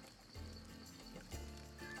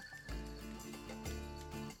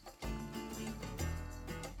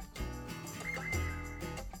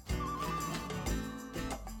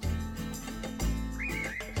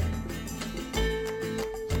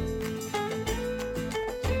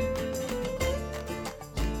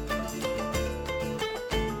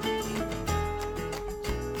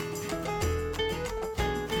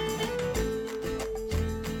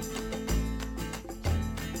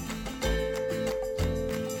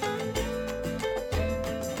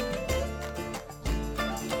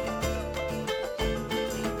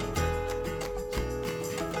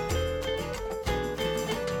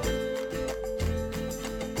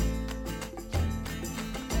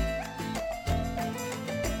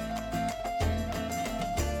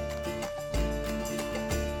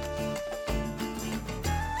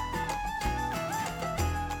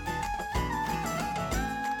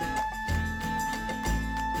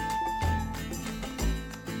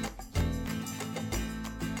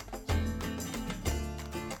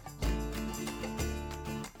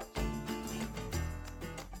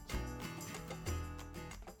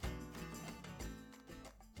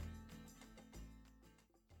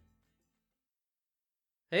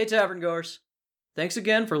 Hey Tavern Goers! Thanks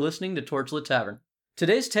again for listening to Torchlit Tavern.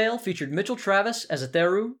 Today's tale featured Mitchell Travis as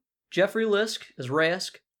Etheru, Jeffrey Lisk as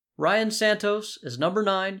Reyes, Ryan Santos as Number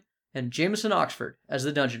 9, and Jameson Oxford as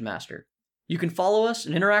the Dungeon Master. You can follow us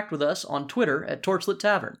and interact with us on Twitter at Torchlit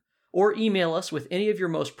Tavern, or email us with any of your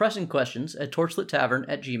most pressing questions at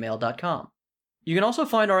torchlittavern@gmail.com. You can also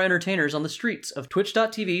find our entertainers on the streets of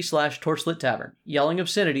twitch.tv/torchlittavern, yelling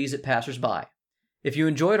obscenities at passersby. If you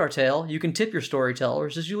enjoyed our tale, you can tip your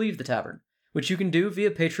storytellers as you leave the tavern, which you can do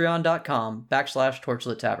via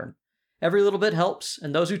patreon.com/torchlittavern. Every little bit helps,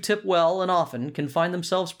 and those who tip well and often can find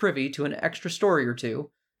themselves privy to an extra story or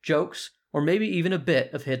two, jokes, or maybe even a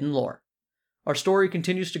bit of hidden lore. Our story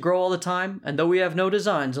continues to grow all the time, and though we have no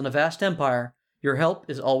designs on a vast empire, your help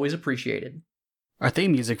is always appreciated. Our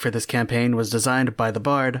theme music for this campaign was designed by the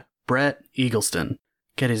bard, Brett Eagleston.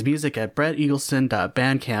 Get his music at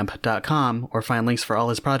bretteagleston.bandcamp.com or find links for all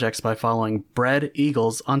his projects by following Bread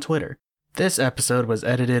Eagles on Twitter. This episode was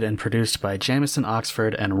edited and produced by Jameson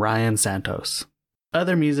Oxford and Ryan Santos.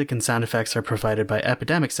 Other music and sound effects are provided by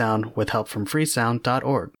Epidemic Sound with help from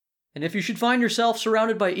freesound.org. And if you should find yourself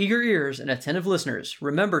surrounded by eager ears and attentive listeners,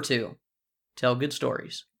 remember to tell good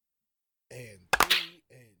stories.